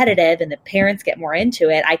more competitive and the parents get more into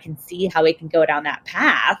it, I can see how it can go down that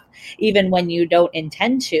path even when you don't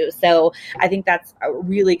intend to. So I think that's a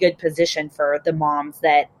really good position for the moms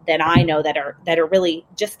that I know that are really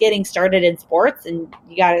just getting started in sports, and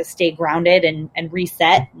you got to stay grounded and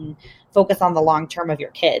reset and focus on the long term of your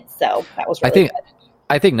kids. So that was really good.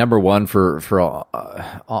 I think number one for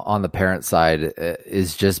on the parent side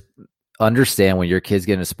is just understand when your kids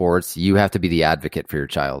get into sports, you have to be the advocate for your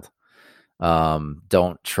child.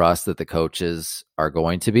 Don't trust that the coaches are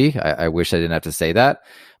going to be. I wish I didn't have to say that,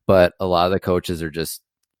 but a lot of the coaches are just,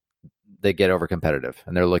 they get over competitive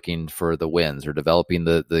and they're looking for the wins or developing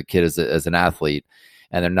the kid as an athlete,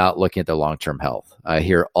 and they're not looking at their long-term health. I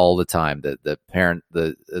hear all the time that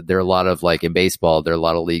there are a lot of, like in baseball, there are a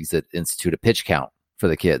lot of leagues that institute a pitch count for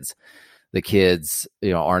the kids. The kids,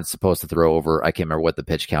 aren't supposed to throw over, I can't remember what the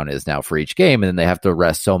pitch count is now for each game. And then they have to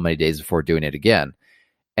rest so many days before doing it again.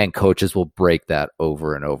 And coaches will break that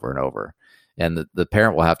over and over and over. And the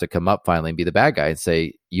parent will have to come up finally and be the bad guy and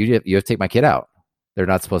say, you have to take my kid out. They're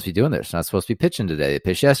not supposed to be doing this. They're not supposed to be pitching today. They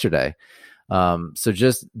pitched yesterday. So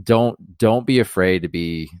just don't be afraid to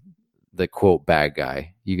be the quote bad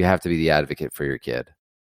guy. You have to be the advocate for your kid.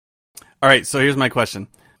 All right. So here's my question.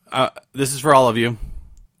 This is for all of you.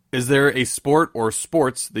 Is there a sport or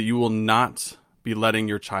sports that you will not be letting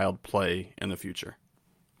your child play in the future?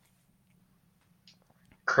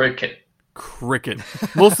 Cricket.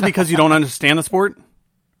 Mostly because you don't understand the sport?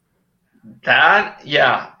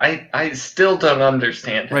 I still don't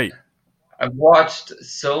understand it. Right. I've watched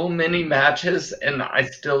so many matches and I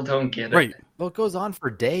still don't get it. Right. Well, it goes on for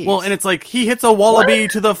days. Well, and it's like he hits a wallaby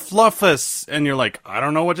to the fluffus, and you're like, I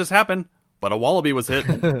don't know what just happened, but a wallaby was hit.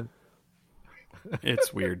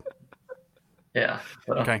 It's weird. Yeah.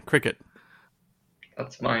 So okay, cricket.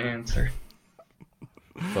 That's my answer.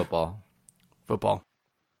 Football.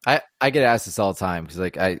 I get asked this all the time because,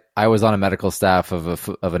 like, I was on a medical staff of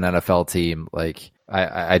an NFL team. Like,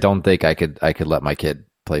 I don't think I could let my kid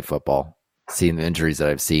play football. Seeing the injuries that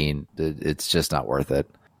I've seen, it's just not worth it.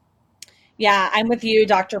 Yeah, I'm with you,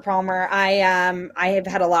 Dr. Palmer. I have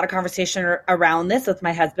had a lot of conversation around this with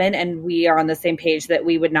my husband, and we are on the same page that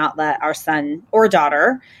we would not let our son or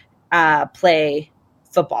daughter play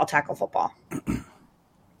football, tackle football.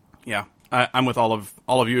 Yeah, I'm with all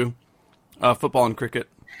of you. Football and cricket.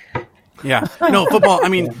 Yeah, no, football. I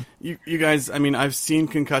mean, you guys. I mean, I've seen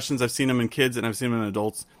concussions. I've seen them in kids, and I've seen them in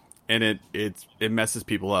adults, and it messes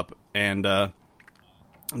people up. And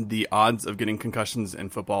the odds of getting concussions in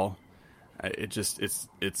football,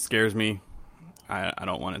 it scares me. I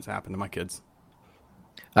don't want it to happen to my kids.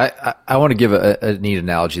 I want to give a neat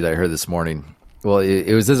analogy that I heard this morning. Well,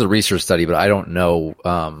 it was as a research study, but I don't know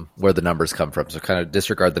where the numbers come from. So kind of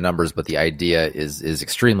disregard the numbers, but the idea is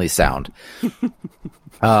extremely sound.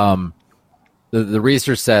 The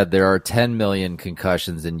research said there are 10 million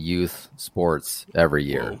concussions in youth sports every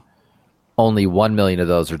year. Whoa. Only 1 million of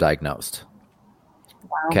those are diagnosed.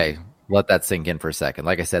 Wow. Okay, let that sink in for a second.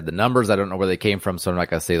 Like I said, the numbers, I don't know where they came from, so I'm not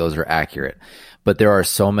going to say those are accurate. But there are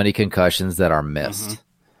so many concussions that are missed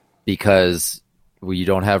because you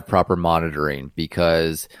don't have proper monitoring,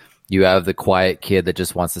 because you have the quiet kid that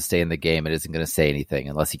just wants to stay in the game and isn't going to say anything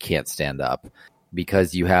unless he can't stand up,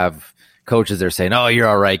 because you have coaches that are saying, oh, you're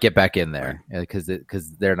all right, get back in there, because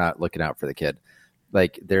they're not looking out for the kid.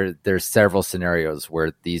 Like there's several scenarios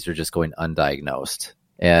where these are just going undiagnosed,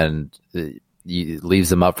 and it leaves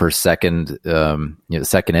them up for second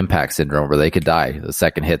impact syndrome, where they could die, the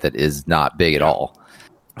second hit that is not big at all.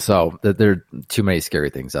 So there are too many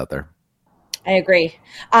scary things out there. I agree.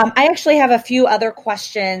 I actually have a few other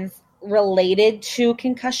questions related to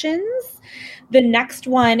concussions. The next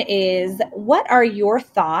one is, what are your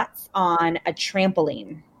thoughts on a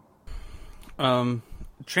trampoline?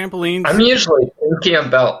 Trampolines. I'm usually thinking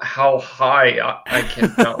about how high I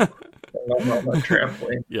can jump on a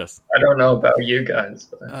trampoline. Yes. I don't know about you guys.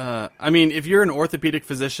 But I mean, if you're an orthopedic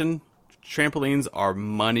physician, trampolines are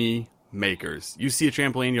money makers. You see a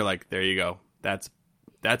trampoline, you're like, there you go. That's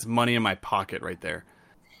money in my pocket right there.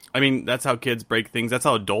 I mean, that's how kids break things. That's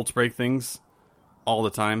how adults break things all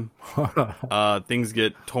the time. Things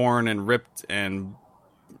get torn and ripped and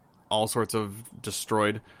all sorts of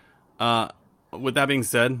destroyed. with that being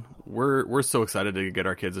said, we're so excited to get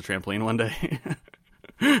our kids a trampoline one day.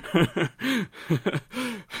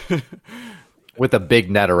 With a big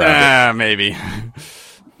net around it. Maybe.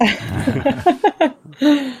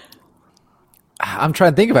 I'm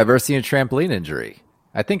trying to think if I've ever seen a trampoline injury.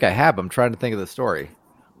 I think I have. I'm trying to think of the story.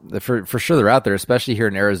 For sure they're out there, especially here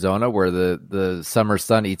in Arizona where the summer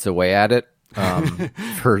sun eats away at it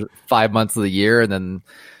for 5 months of the year, and then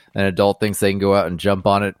an adult thinks they can go out and jump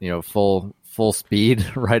on it, full speed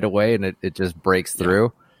right away, and it just breaks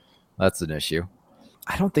through. That's an issue.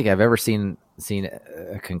 I don't think I've ever seen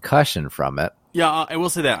a concussion from it. Yeah, I will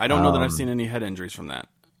say that. I don't know that I've seen any head injuries from that.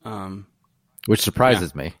 Which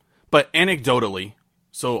surprises me. But anecdotally,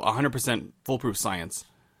 so 100% foolproof science,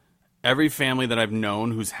 every family that I've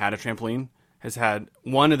known who's had a trampoline has had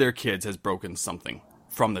one of their kids has broken something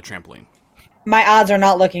from the trampoline. My odds are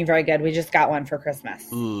not looking very good. We just got one for Christmas.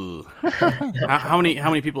 Ooh. How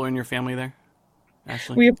many people are in your family there,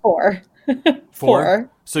 Ashley? We have 4. Four?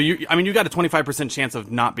 So you got a 25% chance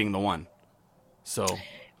of not being the one. So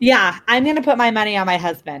yeah, I'm going to put my money on my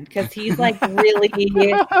husband because he's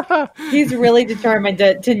he's really determined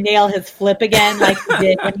to nail his flip again like he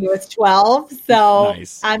did when he was 12. So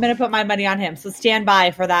nice. I'm going to put my money on him. So stand by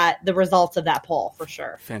for the results of that poll for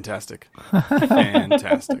sure. Fantastic.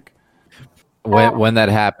 Fantastic. When that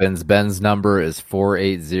happens, Ben's number is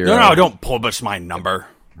 480. No, don't publish my number.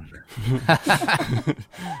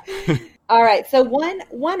 All right. So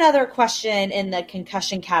one other question in the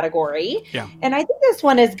concussion category. Yeah. And I think this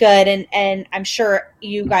one is good. And I'm sure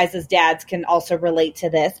you guys as dads can also relate to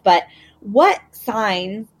this. But what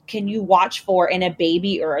signs can you watch for in a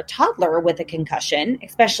baby or a toddler with a concussion,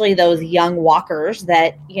 especially those young walkers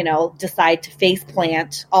that, decide to face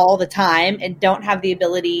plant all the time and don't have the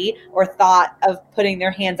ability or thought of putting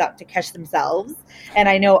their hands out to catch themselves? And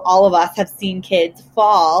I know all of us have seen kids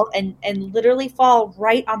fall and literally fall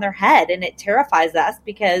right on their head. And it terrifies us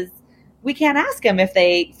because we can't ask them if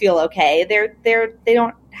they feel okay. They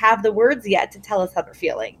don't have the words yet to tell us how they're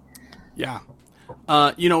feeling. Yeah.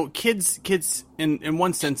 Kids in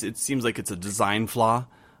one sense, it seems like it's a design flaw.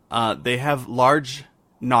 They have large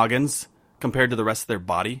noggins compared to the rest of their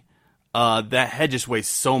body. That head just weighs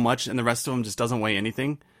so much and the rest of them just doesn't weigh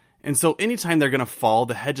anything. And so anytime they're going to fall,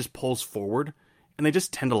 the head just pulls forward and they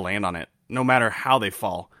just tend to land on it no matter how they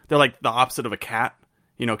fall. They're like the opposite of a cat.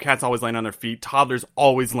 Cats always land on their feet. Toddlers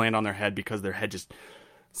always land on their head because their head just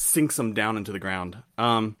sinks them down into the ground.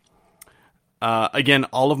 Again,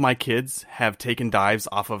 all of my kids have taken dives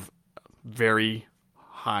off of very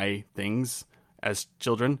high things as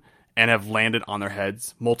children and have landed on their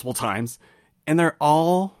heads multiple times. And they're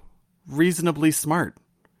all reasonably smart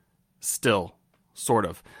still, sort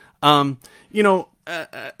of. But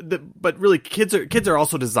really kids are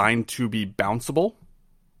also designed to be bounceable.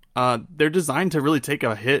 They're designed to really take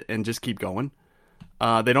a hit and just keep going.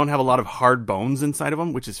 They don't have a lot of hard bones inside of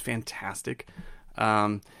them, which is fantastic.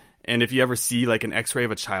 And if you ever see like an x-ray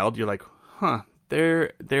of a child, you're like,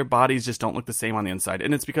 their bodies just don't look the same on the inside.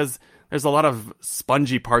 And it's because there's a lot of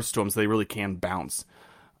spongy parts to them, so they really can bounce.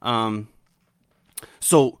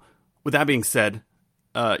 So with that being said,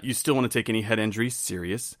 you still want to take any head injuries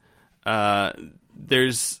serious.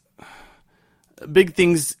 There's big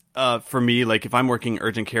things for me, like if I'm working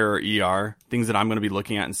urgent care or ER, things that I'm going to be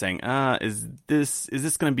looking at and saying, is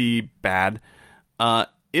this going to be bad?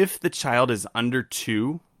 If the child is under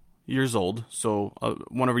 2 years old, so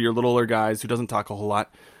one of your littler guys who doesn't talk a whole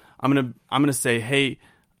lot, I'm gonna say, hey,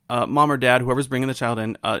 mom or dad, whoever's bringing the child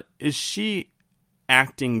in, is she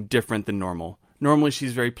acting different than normal? Normally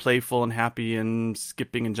she's very playful and happy and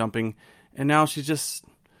skipping and jumping, and now she's just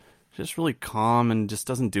really calm and just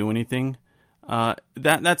doesn't do anything.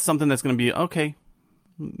 That's something that's going to be okay.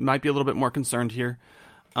 Might be a little bit more concerned here.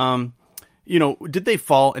 Did they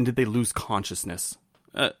fall and did they lose consciousness?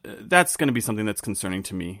 That's going to be something that's concerning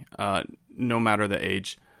to me, no matter the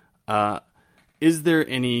age. Is there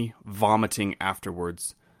any vomiting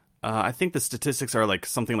afterwards? I think the statistics are like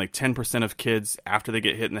something like 10% of kids after they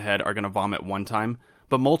get hit in the head are going to vomit one time,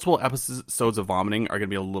 but multiple episodes of vomiting are going to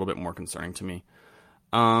be a little bit more concerning to me.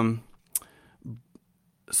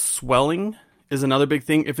 Swelling is another big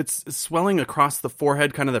thing. If it's swelling across the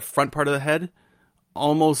forehead, kind of the front part of the head,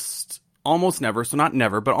 almost never, so not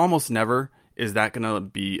never, but almost never, is that going to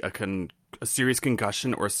be a serious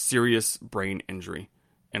concussion or a serious brain injury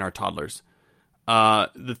in our toddlers.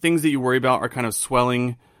 The things that you worry about are kind of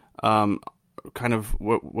swelling, kind of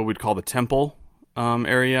what we'd call the temple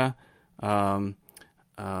area,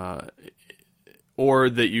 or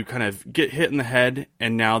that you kind of get hit in the head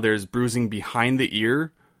and now there's bruising behind the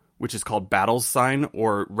ear, which is called Battle's sign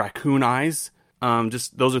or raccoon eyes.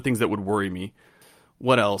 Just those are things that would worry me.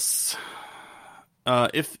 What else?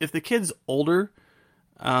 If the kid's older,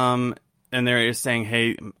 and they're saying,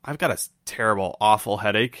 "Hey, I've got a terrible, awful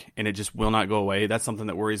headache, and it just will not go away," that's something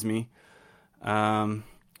that worries me. And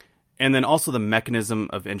then also the mechanism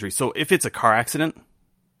of injury. So if it's a car accident,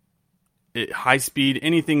 high speed,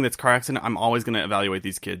 anything that's car accident, I'm always going to evaluate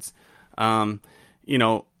these kids.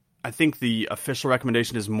 I think the official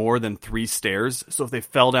recommendation is more than 3 stairs. So if they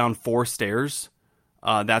fell down 4 stairs,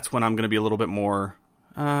 that's when I'm going to be a little bit more,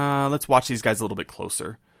 let's watch these guys a little bit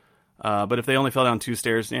closer. But if they only fell down 2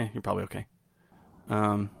 stairs, you're probably okay.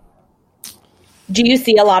 Do you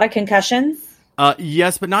see a lot of concussions?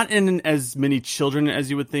 Yes, but not in as many children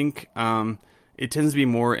as you would think. It tends to be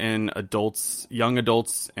more in adults, young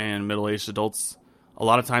adults and middle-aged adults. A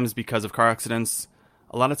lot of times because of car accidents.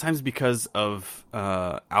 A lot of times because of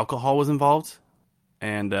alcohol was involved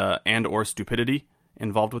and or stupidity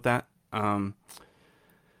involved with that.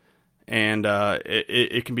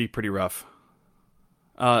 It can be pretty rough.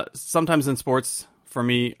 Sometimes in sports, for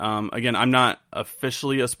me, again, I'm not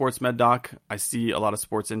officially a sports med doc. I see a lot of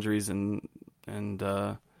sports injuries and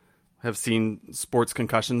have seen sports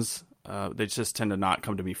concussions. They just tend to not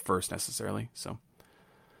come to me first necessarily. So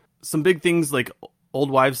some big things like old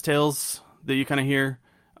wives' tales that you kind of hear.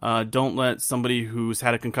 Don't let somebody who's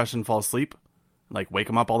had a concussion fall asleep. Like, wake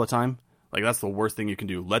them up all the time. Like, that's the worst thing you can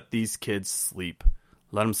do. Let these kids sleep.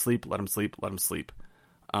 Let them sleep, let them sleep, let them sleep.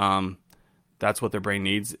 That's what their brain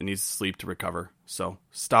needs. It needs sleep to recover. So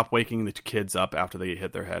stop waking the kids up after they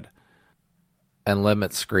hit their head. And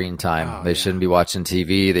limit screen time. They shouldn't be watching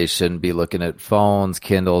TV. They shouldn't be looking at phones,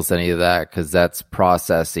 Kindles, any of that, because that's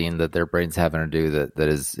processing that their brain's having to do that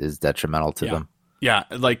is detrimental to them. Yeah,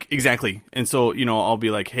 like, exactly. And so, I'll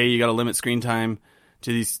be like, hey, you got to limit screen time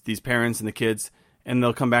to these parents and the kids. And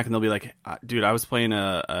they'll come back and they'll be like, dude, I was playing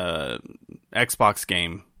a Xbox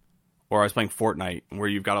game, or I was playing Fortnite, where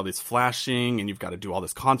you've got all this flashing and you've got to do all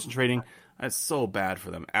this concentrating. That's so bad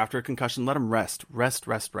for them. After a concussion, let them rest.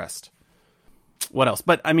 What else?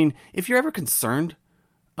 But, I mean, if you're ever concerned,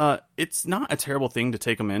 it's not a terrible thing to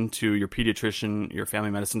take them in to your pediatrician, your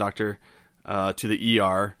family medicine doctor, to the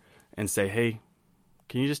ER, and say, hey,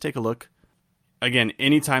 can you just take a look? Again,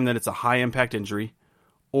 anytime that it's a high-impact injury,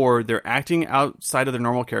 or they're acting outside of their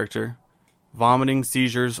normal character, vomiting,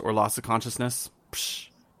 seizures, or loss of consciousness,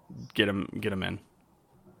 get them in.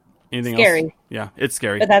 Anything Scary. else? Yeah, it's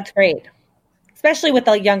scary. But that's great. Especially with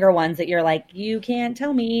the younger ones that you're like, you can't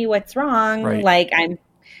tell me what's wrong. Right. Like, I'm,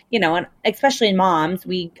 and especially in moms,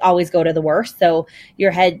 we always go to the worst. So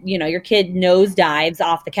your kid nose dives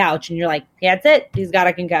off the couch and you're like, yeah, that's it. He's got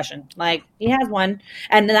a concussion. Like, he has one.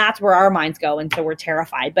 And that's where our minds go. And so we're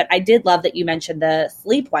terrified. But I did love that you mentioned the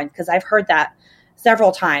sleep one, because I've heard that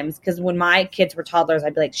several times, because when my kids were toddlers,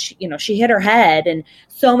 I'd be like, she hit her head. And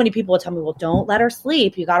so many people would tell me, well, don't let her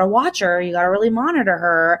sleep. You got to watch her. You got to really monitor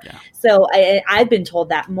her. Yeah. So I've been told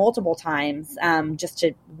that multiple times, just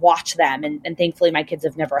to watch them. And thankfully my kids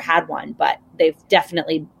have never had one, but they've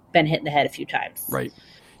definitely been hit in the head a few times. Right.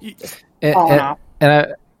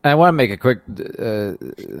 And I want to make a quick,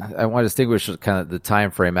 I want to distinguish kind of the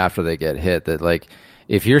time frame after they get hit, that like,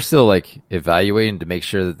 if you're still like evaluating to make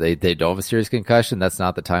sure that they don't have a serious concussion, that's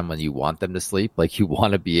not the time when you want them to sleep. Like, you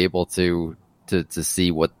want to be able to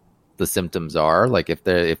see what the symptoms are, like if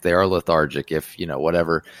they are lethargic, if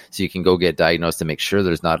whatever, so you can go get diagnosed to make sure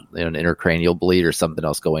there's not an intracranial bleed or something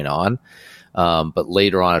else going on. But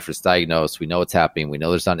later on, after it's diagnosed, we know what's happening. We know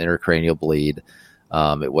there's not an intracranial bleed.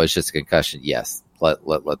 It was just a concussion. Yes, let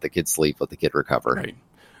the kid sleep, let the kid recover. Right.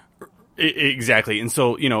 Exactly. And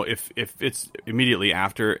so, if it's immediately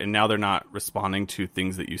after and now they're not responding to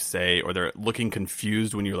things that you say, or they're looking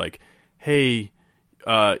confused when you're like, hey,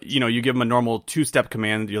 you give them a normal 2-step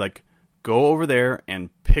command. You're like, go over there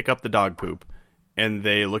and pick up the dog poop. And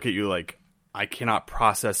they look at you like, I cannot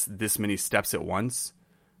process this many steps at once.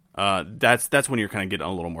 That's when you're kind of getting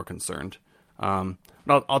a little more concerned. But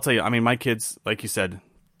I'll tell you, I mean, my kids, like you said,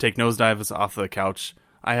 take nosedives off the couch.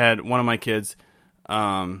 I had one of my kids,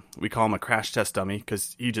 we call him a crash test dummy,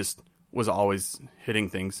 because he just was always hitting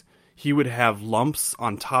things. He would have lumps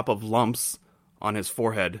on top of lumps on his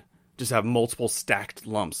forehead, just have multiple stacked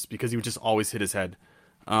lumps, because he would just always hit his head.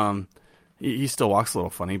 He still walks a little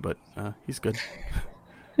funny, but he's good.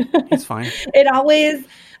 He's fine.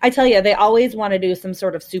 I tell you, they always want to do some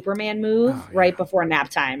sort of Superman move right before nap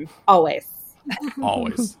time. Always.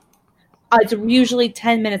 It's usually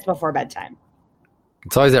 10 minutes before bedtime.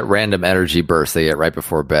 It's always that random energy burst they get right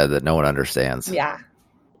before bed that no one understands. Yeah.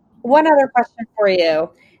 One other question for you.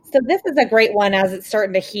 So this is a great one as it's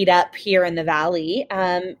starting to heat up here in the valley.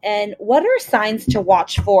 And what are signs to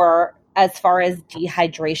watch for as far as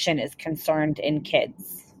dehydration is concerned in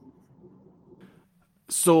kids?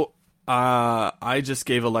 So I just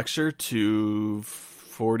gave a lecture to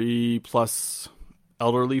 40 plus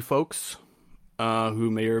elderly folks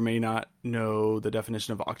who may or may not know the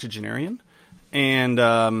definition of octogenarian. And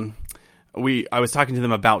I was talking to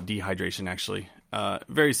them about dehydration, actually.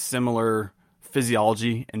 Very similar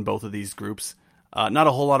physiology in both of these groups. Not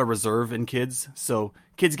a whole lot of reserve in kids, so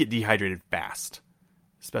kids get dehydrated fast,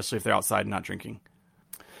 especially if they're outside and not drinking.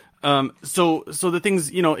 So the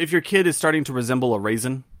things, if your kid is starting to resemble a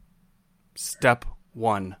raisin, step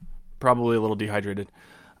one, probably a little dehydrated.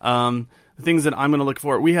 The things that I'm going to look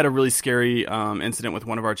for, we had a really scary incident with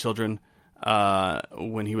one of our children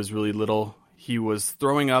when he was really little. He was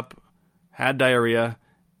throwing up, had diarrhea,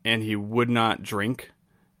 and he would not drink.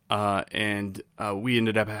 And we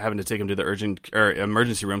ended up having to take him to the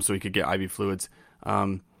emergency room so he could get IV fluids.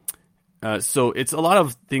 So it's a lot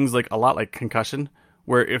of things like concussion,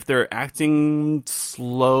 where if they're acting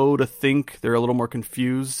slow to think, they're a little more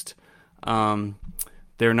confused.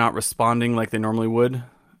 They're not responding like they normally would.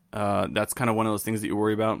 That's kind of one of those things that you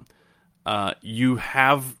worry about. You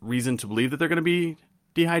have reason to believe that they're going to be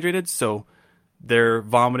dehydrated. So they're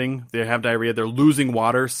vomiting, they have diarrhea, they're losing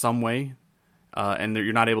water some way. And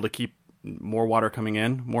you're not able to keep more water coming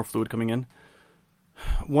in, more fluid coming in.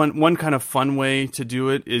 One kind of fun way to do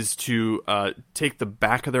it is to take the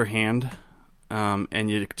back of their hand and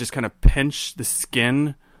you just kind of pinch the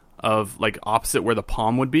skin of opposite where the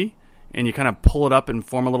palm would be, and you kind of pull it up and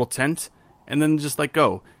form a little tent, and then just let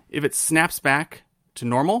go. If it snaps back to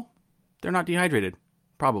normal, they're not dehydrated,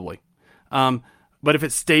 probably. But if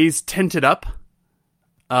it stays tented up,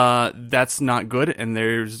 that's not good, and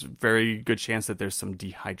there's very good chance that there's some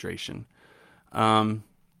dehydration. And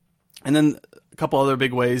then a couple other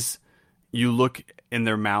big ways, you look in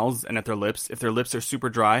their mouths and at their lips. If their lips are super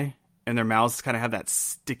dry and their mouths kind of have that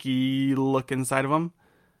sticky look inside of them,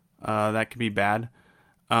 that can be bad.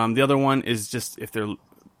 The other one is just if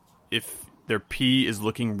their pee is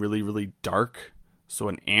looking really, really dark, so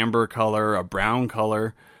an amber color, a brown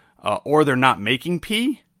color, or they're not making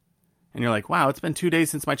pee, and you're like, wow, it's been 2 days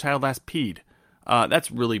since my child last peed. That's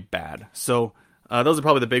really bad. So those are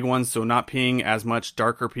probably the big ones. So not peeing as much,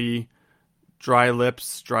 darker pee, dry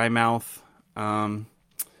lips, dry mouth,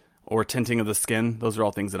 or tinting of the skin. Those are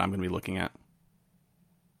all things that I'm going to be looking at.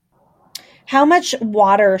 How much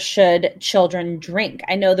water should children drink?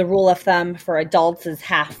 I know the rule of thumb for adults is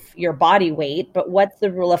half your body weight, but what's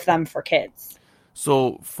the rule of thumb for kids?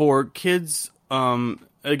 So for kids, again,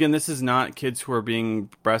 this is not kids who are being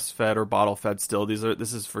breastfed or bottle fed still.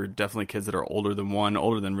 This is for definitely kids that are older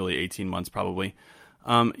than really 18 months probably.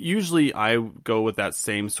 Usually I go with that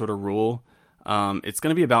same sort of rule. It's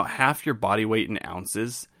going to be about half your body weight in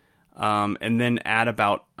ounces, and then add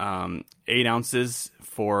about 8 ounces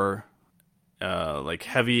for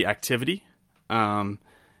heavy activity, and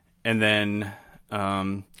then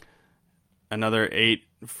another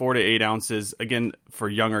 4 to 8 ounces again for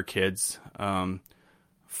younger kids,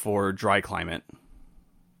 for dry climate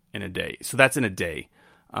in a day. So that's in a day.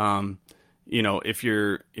 If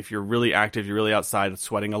you're really active, you're really outside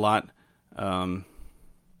sweating a lot,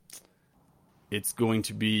 it's going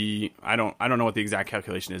to be, I don't know what the exact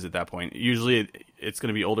calculation is at that point. Usually it's going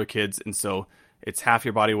to be older kids. And so it's half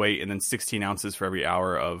your body weight and then 16 ounces for every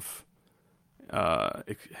hour of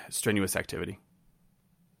strenuous activity.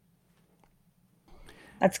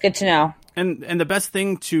 That's good to know. And the best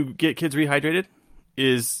thing to get kids rehydrated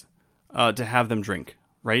is to have them drink,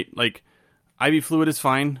 right? Like IV fluid is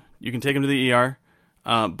fine. You can take them to the ER.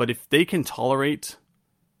 But if they can tolerate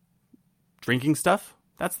drinking stuff,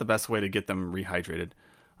 that's the best way to get them rehydrated.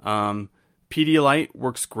 Pedialyte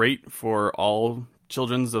works great for all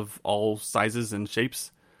children's of all sizes and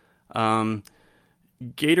shapes. Gatorade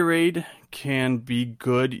can be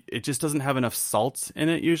good. It just doesn't have enough salt in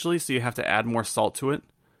it usually, so you have to add more salt to it.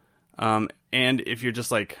 And if you're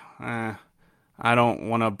just like, I don't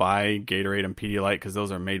want to buy Gatorade and Pedialyte because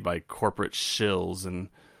those are made by corporate shills and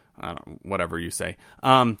whatever you say.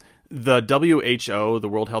 The WHO, the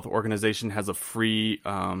World Health Organization, has a free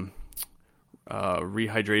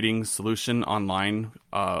rehydrating solution online,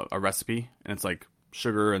 a recipe, and it's like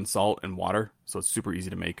sugar and salt and water, so it's super easy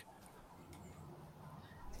to make.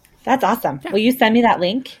 That's awesome. Yeah. Will you send me that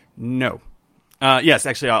link? No. Yes,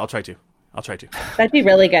 actually, I'll try to. That'd be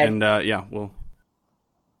really good. And we'll.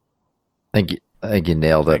 Thank you. I think you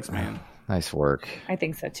nailed it. Thanks, man. Nice work. I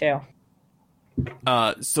think so too.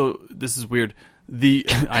 So this is weird.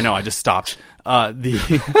 I know I just stopped.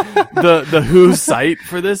 The WHO site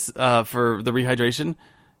for this, for the rehydration,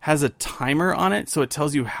 has a timer on it, so it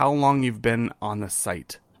tells you how long you've been on the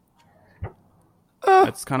site.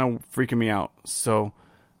 That's kind of freaking me out. So,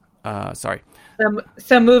 sorry.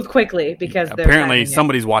 So move quickly because they're Apparently timing it.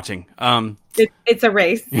 somebody's watching. It's a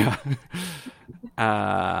race. Yeah.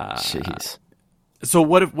 Jeez. So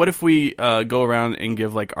what if we go around and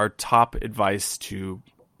give like our top advice to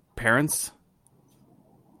parents?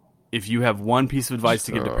 If you have one piece of advice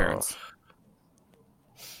to give to parents.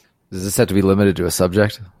 Does this have to be limited to a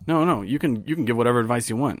subject? No, you can give whatever advice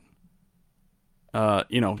you want.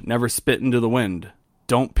 Never spit into the wind.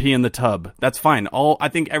 Don't pee in the tub. That's fine. I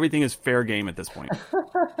think everything is fair game at this point.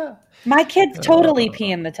 My kids totally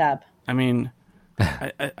pee in the tub. I mean,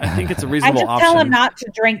 I think it's a I reasonable just option. tell them not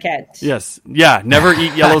to drink it. Yes. Yeah. Never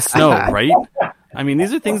eat yellow snow, right? I mean,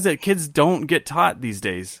 these are things that kids don't get taught these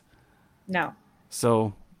days. No,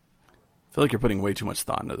 So I feel like you're putting way too much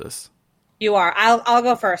thought into this. you are. I'll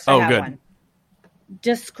go first. I Oh, have good. one.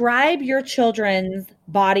 Describe your children's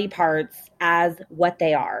body parts as what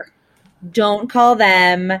they are. Don't call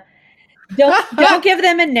them. Don't give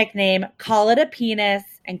them a nickname. Call it a penis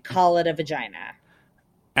and call it a vagina.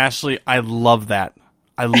 Ashley, I love that.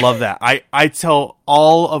 I love that. I tell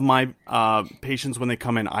all of my patients when they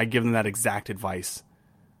come in, I give them that exact advice.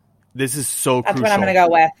 This is so That's crucial. what I'm going to go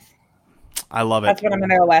with. I love it. That's what I'm going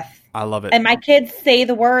to go with. I love it. And my kids say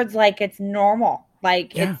the words like it's normal.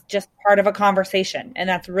 Like Yeah. it's just part of a conversation. And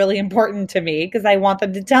that's really important to me because I want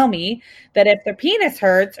them to tell me that if their penis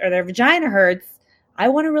hurts or their vagina hurts, I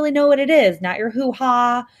want to really know what it is. Not your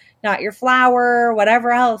hoo-ha, not your flower,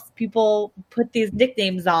 whatever else people put these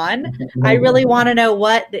nicknames on. I really want to know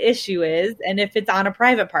what the issue is and if it's on a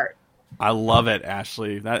private part. I love it,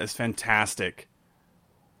 Ashley. That is fantastic.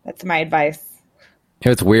 That's my advice. You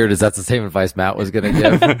know what's weird is that's the same advice Matt was going to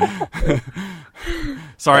give.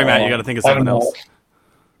 Sorry, Matt, you got to think of something else.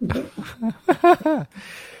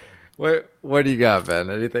 What do you got, Ben?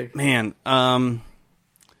 Anything? Man,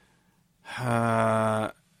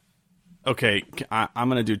 okay, I'm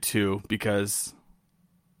going to do two because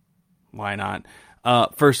why not?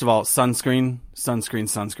 First of all,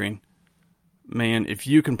 sunscreen. Man, if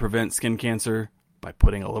you can prevent skin cancer by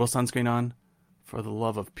putting a little sunscreen on, for the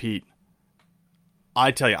love of Pete.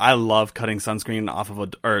 I tell you, I love cutting sunscreen off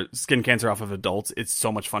of or skin cancer off of adults. It's so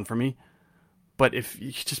much fun for me. But if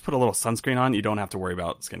you just put a little sunscreen on, you don't have to worry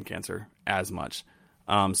about skin cancer as much.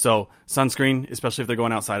 So sunscreen, especially if they're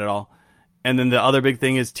going outside at all. And then the other big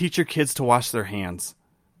thing is teach your kids to wash their hands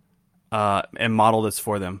and model this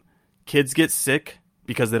for them. Kids get sick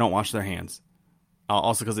because they don't wash their hands.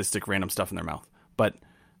 Also because they stick random stuff in their mouth. But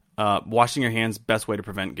washing your hands, best way to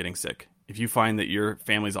prevent getting sick. If you find that your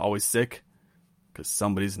family's always sick, because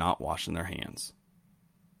somebody's not washing their hands.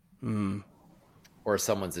 Or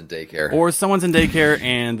someone's in daycare. Or someone's in daycare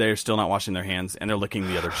and they're still not washing their hands and they're licking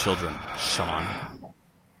the other children. Sean.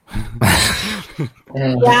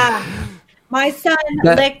 Yeah. My son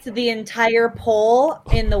licked the entire pole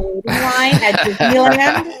in the waiting line at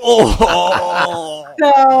Disneyland.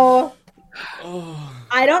 So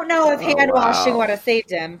I don't know if hand washing would have saved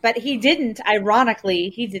him, but he didn't. Ironically,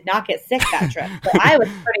 he did not get sick that trip. So I was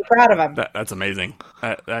pretty proud of him. That's amazing.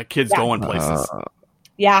 That kid's going places.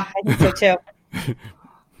 Yeah, I think so too.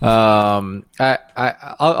 I'll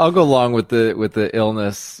go along with the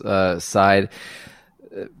illness side.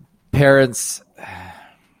 Parents,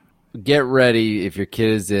 get ready if your kid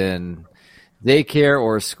is in daycare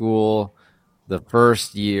or school the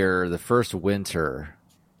first winter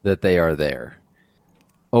that they are there.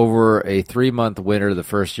 Over a 3-month winter, the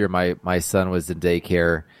first year my son was in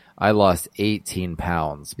daycare, I lost 18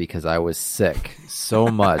 pounds because I was sick so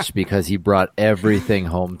much because he brought everything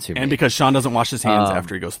home to me. And because Sean doesn't wash his hands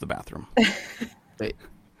after he goes to the bathroom.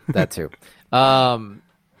 That too.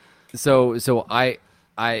 So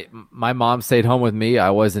my mom stayed home with me.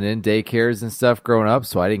 I wasn't in daycares and stuff growing up,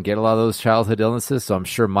 so I didn't get a lot of those childhood illnesses. So I'm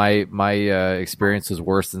sure my experience was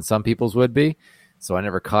worse than some people's would be. So I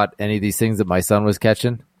never caught any of these things that my son was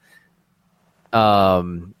catching.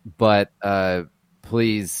 But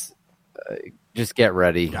please just get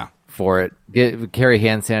ready for it. Carry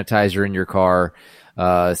hand sanitizer in your car.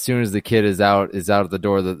 As soon as the kid is out of the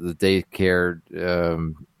door, the daycare,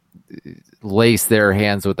 lace their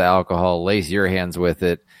hands with the alcohol, lace your hands with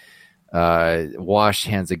it. Wash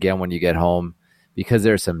hands again when you get home, because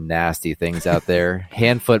there's some nasty things out there.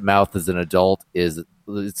 Hand, foot, mouth as an adult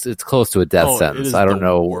it's close to a death sentence. I don't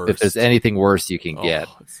know if there's anything worse you can get,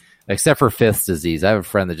 except for Fifth's disease. I have a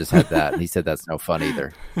friend that just had that, and he said that's no fun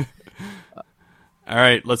either. All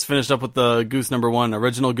right, let's finish up with the goose number 1,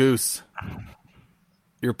 Original Goose.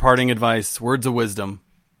 Your parting advice, words of wisdom.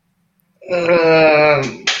 My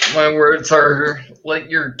words are, let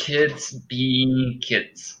your kids be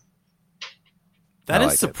kids. That I is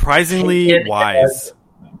like it. surprisingly It wise.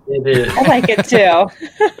 It is. I like it too.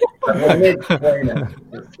 Let me explain it.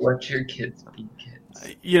 Just let your kids be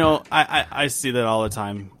kids. You know, I see that all the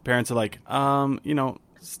time. Parents are like, you know,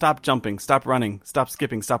 stop jumping, stop running, stop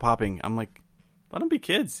skipping, stop hopping. I'm like, let them be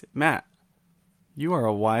kids. Matt, you are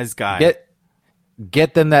a wise guy.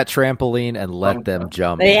 Get them that trampoline and let them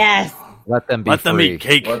jump. Yes. Let them be Let free. them eat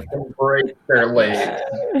cake. Let them break their legs.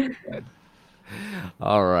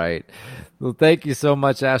 All right. Well, thank you so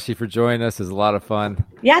much, Ashley, for joining us. It was a lot of fun.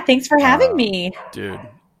 Yeah, thanks for having me. Dude.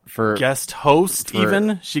 For Guest host,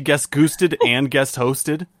 even. She guest goosted and guest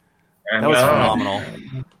hosted. That was phenomenal.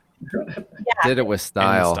 did it with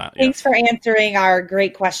style. Yeah. Thanks for answering our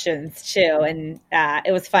great questions too, and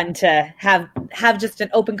it was fun to have just an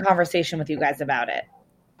open conversation with you guys about it.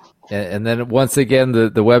 And then once again, the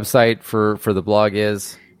website for the blog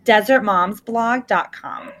is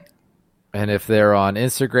DesertMomsBlog.com. And if they're on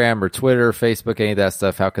Instagram or Twitter, Facebook, any of that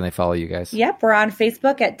stuff, how can they follow you guys? Yep, we're on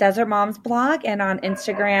Facebook at Desert Moms Blog and on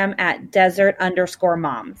Instagram at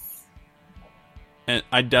Desert_Moms. And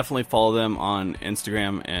I definitely follow them on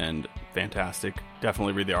Instagram, and fantastic.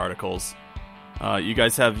 Definitely read the articles. You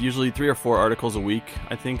guys have usually 3 or 4 articles a week,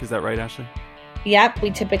 I think. Is that right, Ashley? Yep,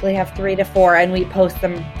 we typically have 3 to 4, and we post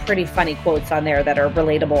some pretty funny quotes on there that are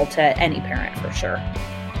relatable to any parent for sure.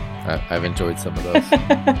 I've enjoyed some of those.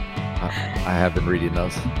 I have been reading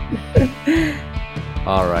those.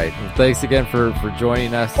 All right. Well, thanks again for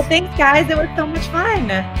joining us. Well, thanks, guys. It was so much fun.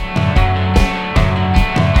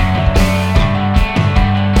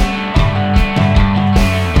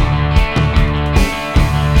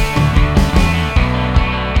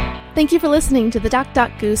 Thank you for listening to the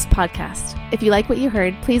Goose podcast. If you like what you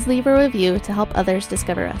heard, please leave a review to help others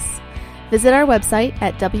discover us. Visit our website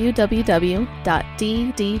at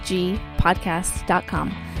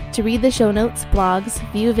www.ddgpodcast.com to read the show notes,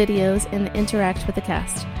 blogs, view videos, and interact with the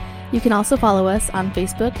cast. You can also follow us on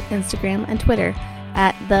Facebook, Instagram, and Twitter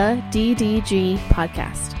at the DDG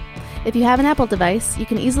Podcast. If you have an Apple device, you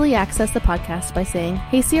can easily access the podcast by saying,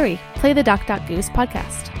 "Hey Siri, play the Goose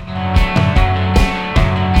podcast."